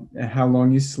 Mm-hmm. And how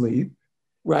long you sleep.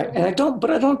 Right. And I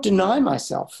don't deny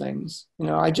myself things.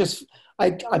 I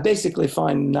basically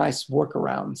find nice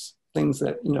workarounds, things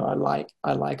that,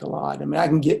 I like a lot. I mean, I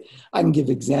can give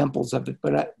examples of it,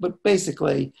 but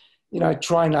basically, I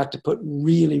try not to put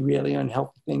really, really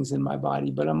unhealthy things in my body,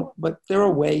 but there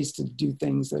are ways to do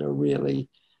things that are really,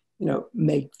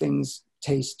 make things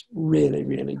taste really,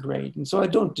 really great. And so I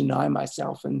don't deny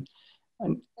myself, and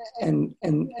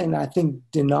I think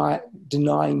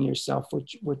denying yourself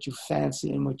what you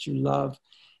fancy and what you love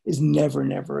is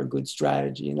never a good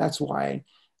strategy. And that's why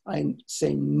I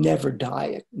say never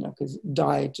diet, because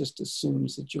diet just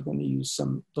assumes that you're going to use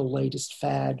the latest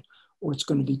fad, or it's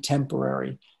going to be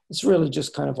temporary. It's really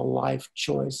just kind of a life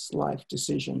choice, life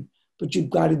decision. But you've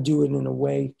got to do it in a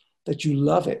way that you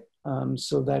love it,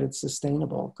 so that it's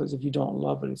sustainable. Because if you don't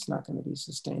love it, it's not going to be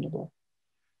sustainable.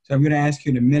 So I'm going to ask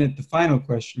you in a minute the final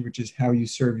question, which is how you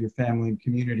serve your family and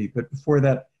community. But before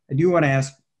that, I do want to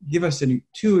give us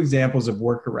 2 examples of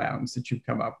workarounds that you've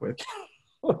come up with.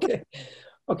 Okay.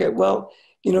 Well,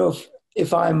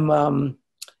 if I'm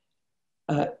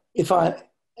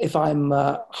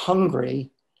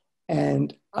hungry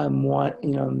and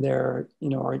there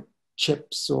are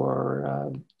chips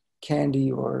or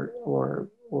candy or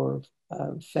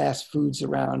fast foods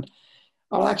around,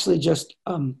 I'll actually just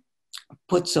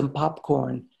put some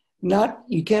popcorn.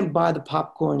 You can't buy the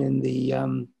popcorn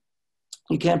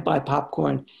you can't buy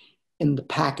popcorn in the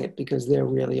packet because they're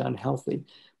really unhealthy.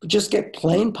 But just get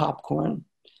plain popcorn,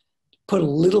 put a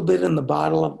little bit in the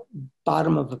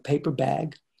bottom of a paper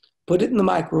bag, put it in the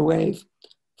microwave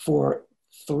for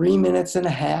 3 minutes and a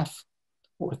half,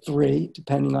 or 3,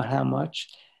 depending on how much,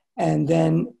 and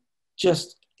then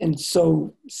and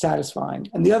so satisfying.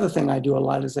 And the other thing I do a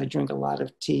lot is I drink a lot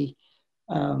of tea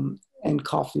and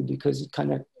coffee, because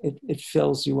it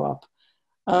fills you up.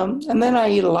 And then I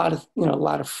eat a lot of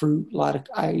fruit,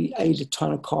 I eat a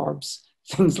ton of carbs,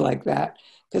 things like that,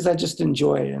 because I just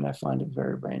enjoy it and I find it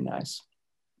very, very nice.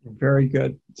 Very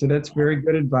good. So that's very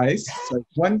good advice. So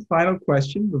one final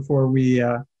question before we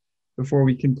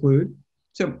conclude.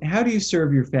 So how do you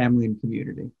serve your family and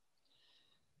community?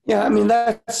 Yeah, I mean,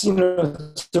 that's, a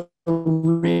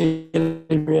really,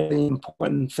 really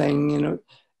important thing.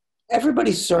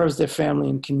 Everybody serves their family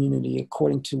and community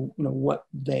according to, what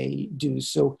they do.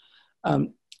 So,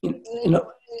 that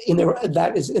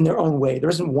is in their own way. There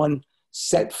isn't one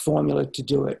set formula to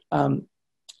do it. I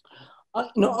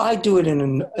do it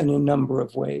in a number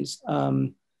of ways.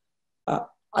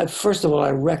 First of all,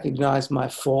 I recognize my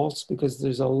faults, because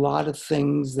there's a lot of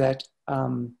things that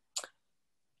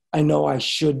I know I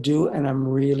should do, and I'm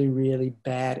really, really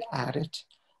bad at it.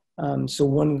 So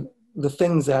one of the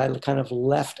things that I kind of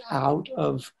left out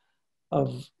of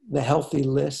the healthy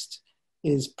list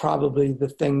is probably the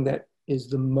thing that is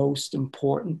the most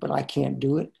important, but I can't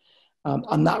do it.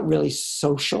 I'm not really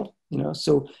social,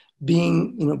 so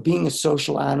being a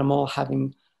social animal,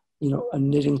 having a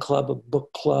knitting club, a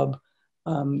book club,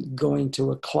 going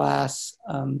to a class,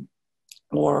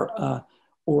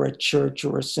 or a church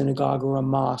or a synagogue or a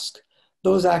mosque.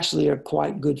 Those actually are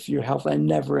quite good for your health. I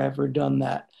never ever done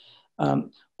that,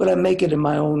 but I make it in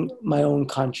my own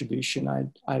contribution.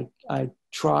 I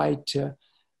try to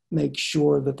make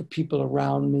sure that the people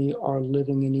around me are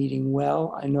living and eating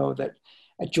well. I know that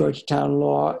at Georgetown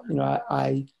Law,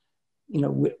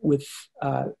 with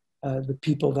the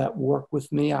people that work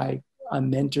with me, I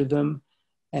mentor them,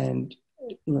 and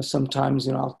sometimes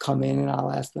I'll come in and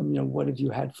I'll ask them, what have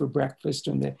you had for breakfast,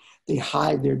 and they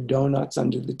hide their donuts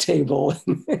under the table,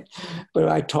 but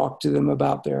I talk to them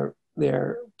about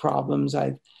their problems.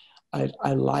 I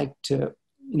like to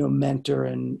mentor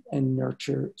and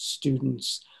nurture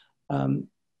students.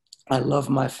 I love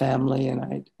my family,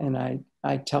 and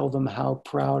I tell them how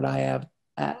proud I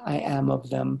am of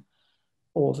them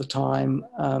all the time.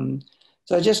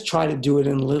 So I just try to do it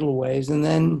in little ways, and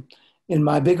then in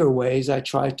my bigger ways, I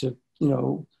try to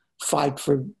fight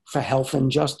for health and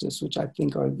justice, which I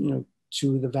think are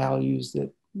two of the values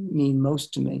that mean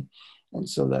most to me, and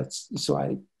so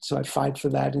I fight for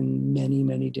that in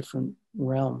many different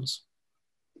realms.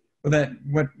 Well,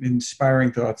 what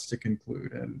inspiring thoughts to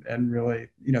conclude, and really,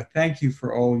 thank you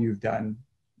for all you've done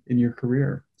in your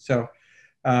career. So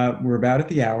we're about at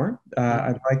the hour.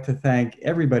 I'd like to thank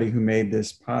everybody who made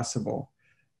this possible.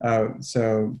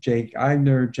 So Jake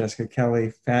Eibner, Jessica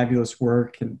Kelly, fabulous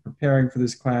work in preparing for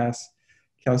this class.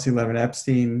 Kelsey Levin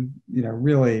Epstein,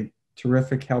 really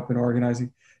terrific help in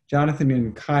organizing. Jonathan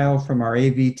and Kyle from our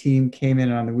AV team came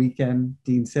in on the weekend.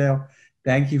 Dean Sale,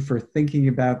 thank you for thinking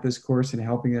about this course and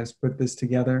helping us put this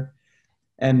together.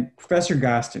 And Professor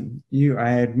Gostin,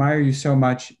 I admire you so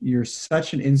much. You're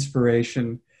such an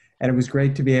inspiration. And it was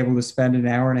great to be able to spend an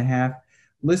hour and a half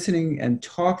listening and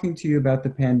talking to you about the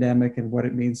pandemic and what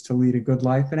it means to lead a good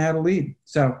life and how to lead.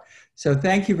 So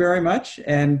thank you very much.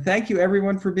 And thank you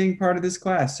everyone for being part of this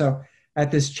class. So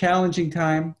at this challenging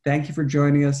time, thank you for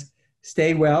joining us.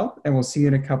 Stay well, and we'll see you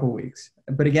in a couple of weeks.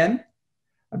 But again,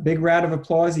 a big round of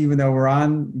applause, even though we're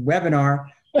on webinar,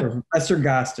 for Professor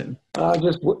Gostin.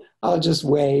 I'll just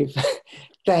wave.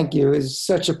 Thank you. It's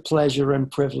such a pleasure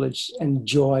and privilege and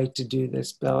joy to do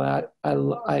this, Bill.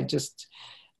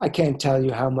 I can't tell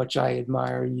you how much I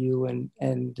admire you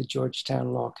and the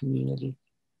Georgetown Law community.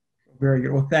 Very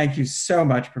good. Well, thank you so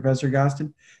much, Professor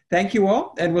Gostin. Thank you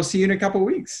all, and we'll see you in a couple of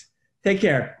weeks. Take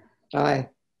care. Bye.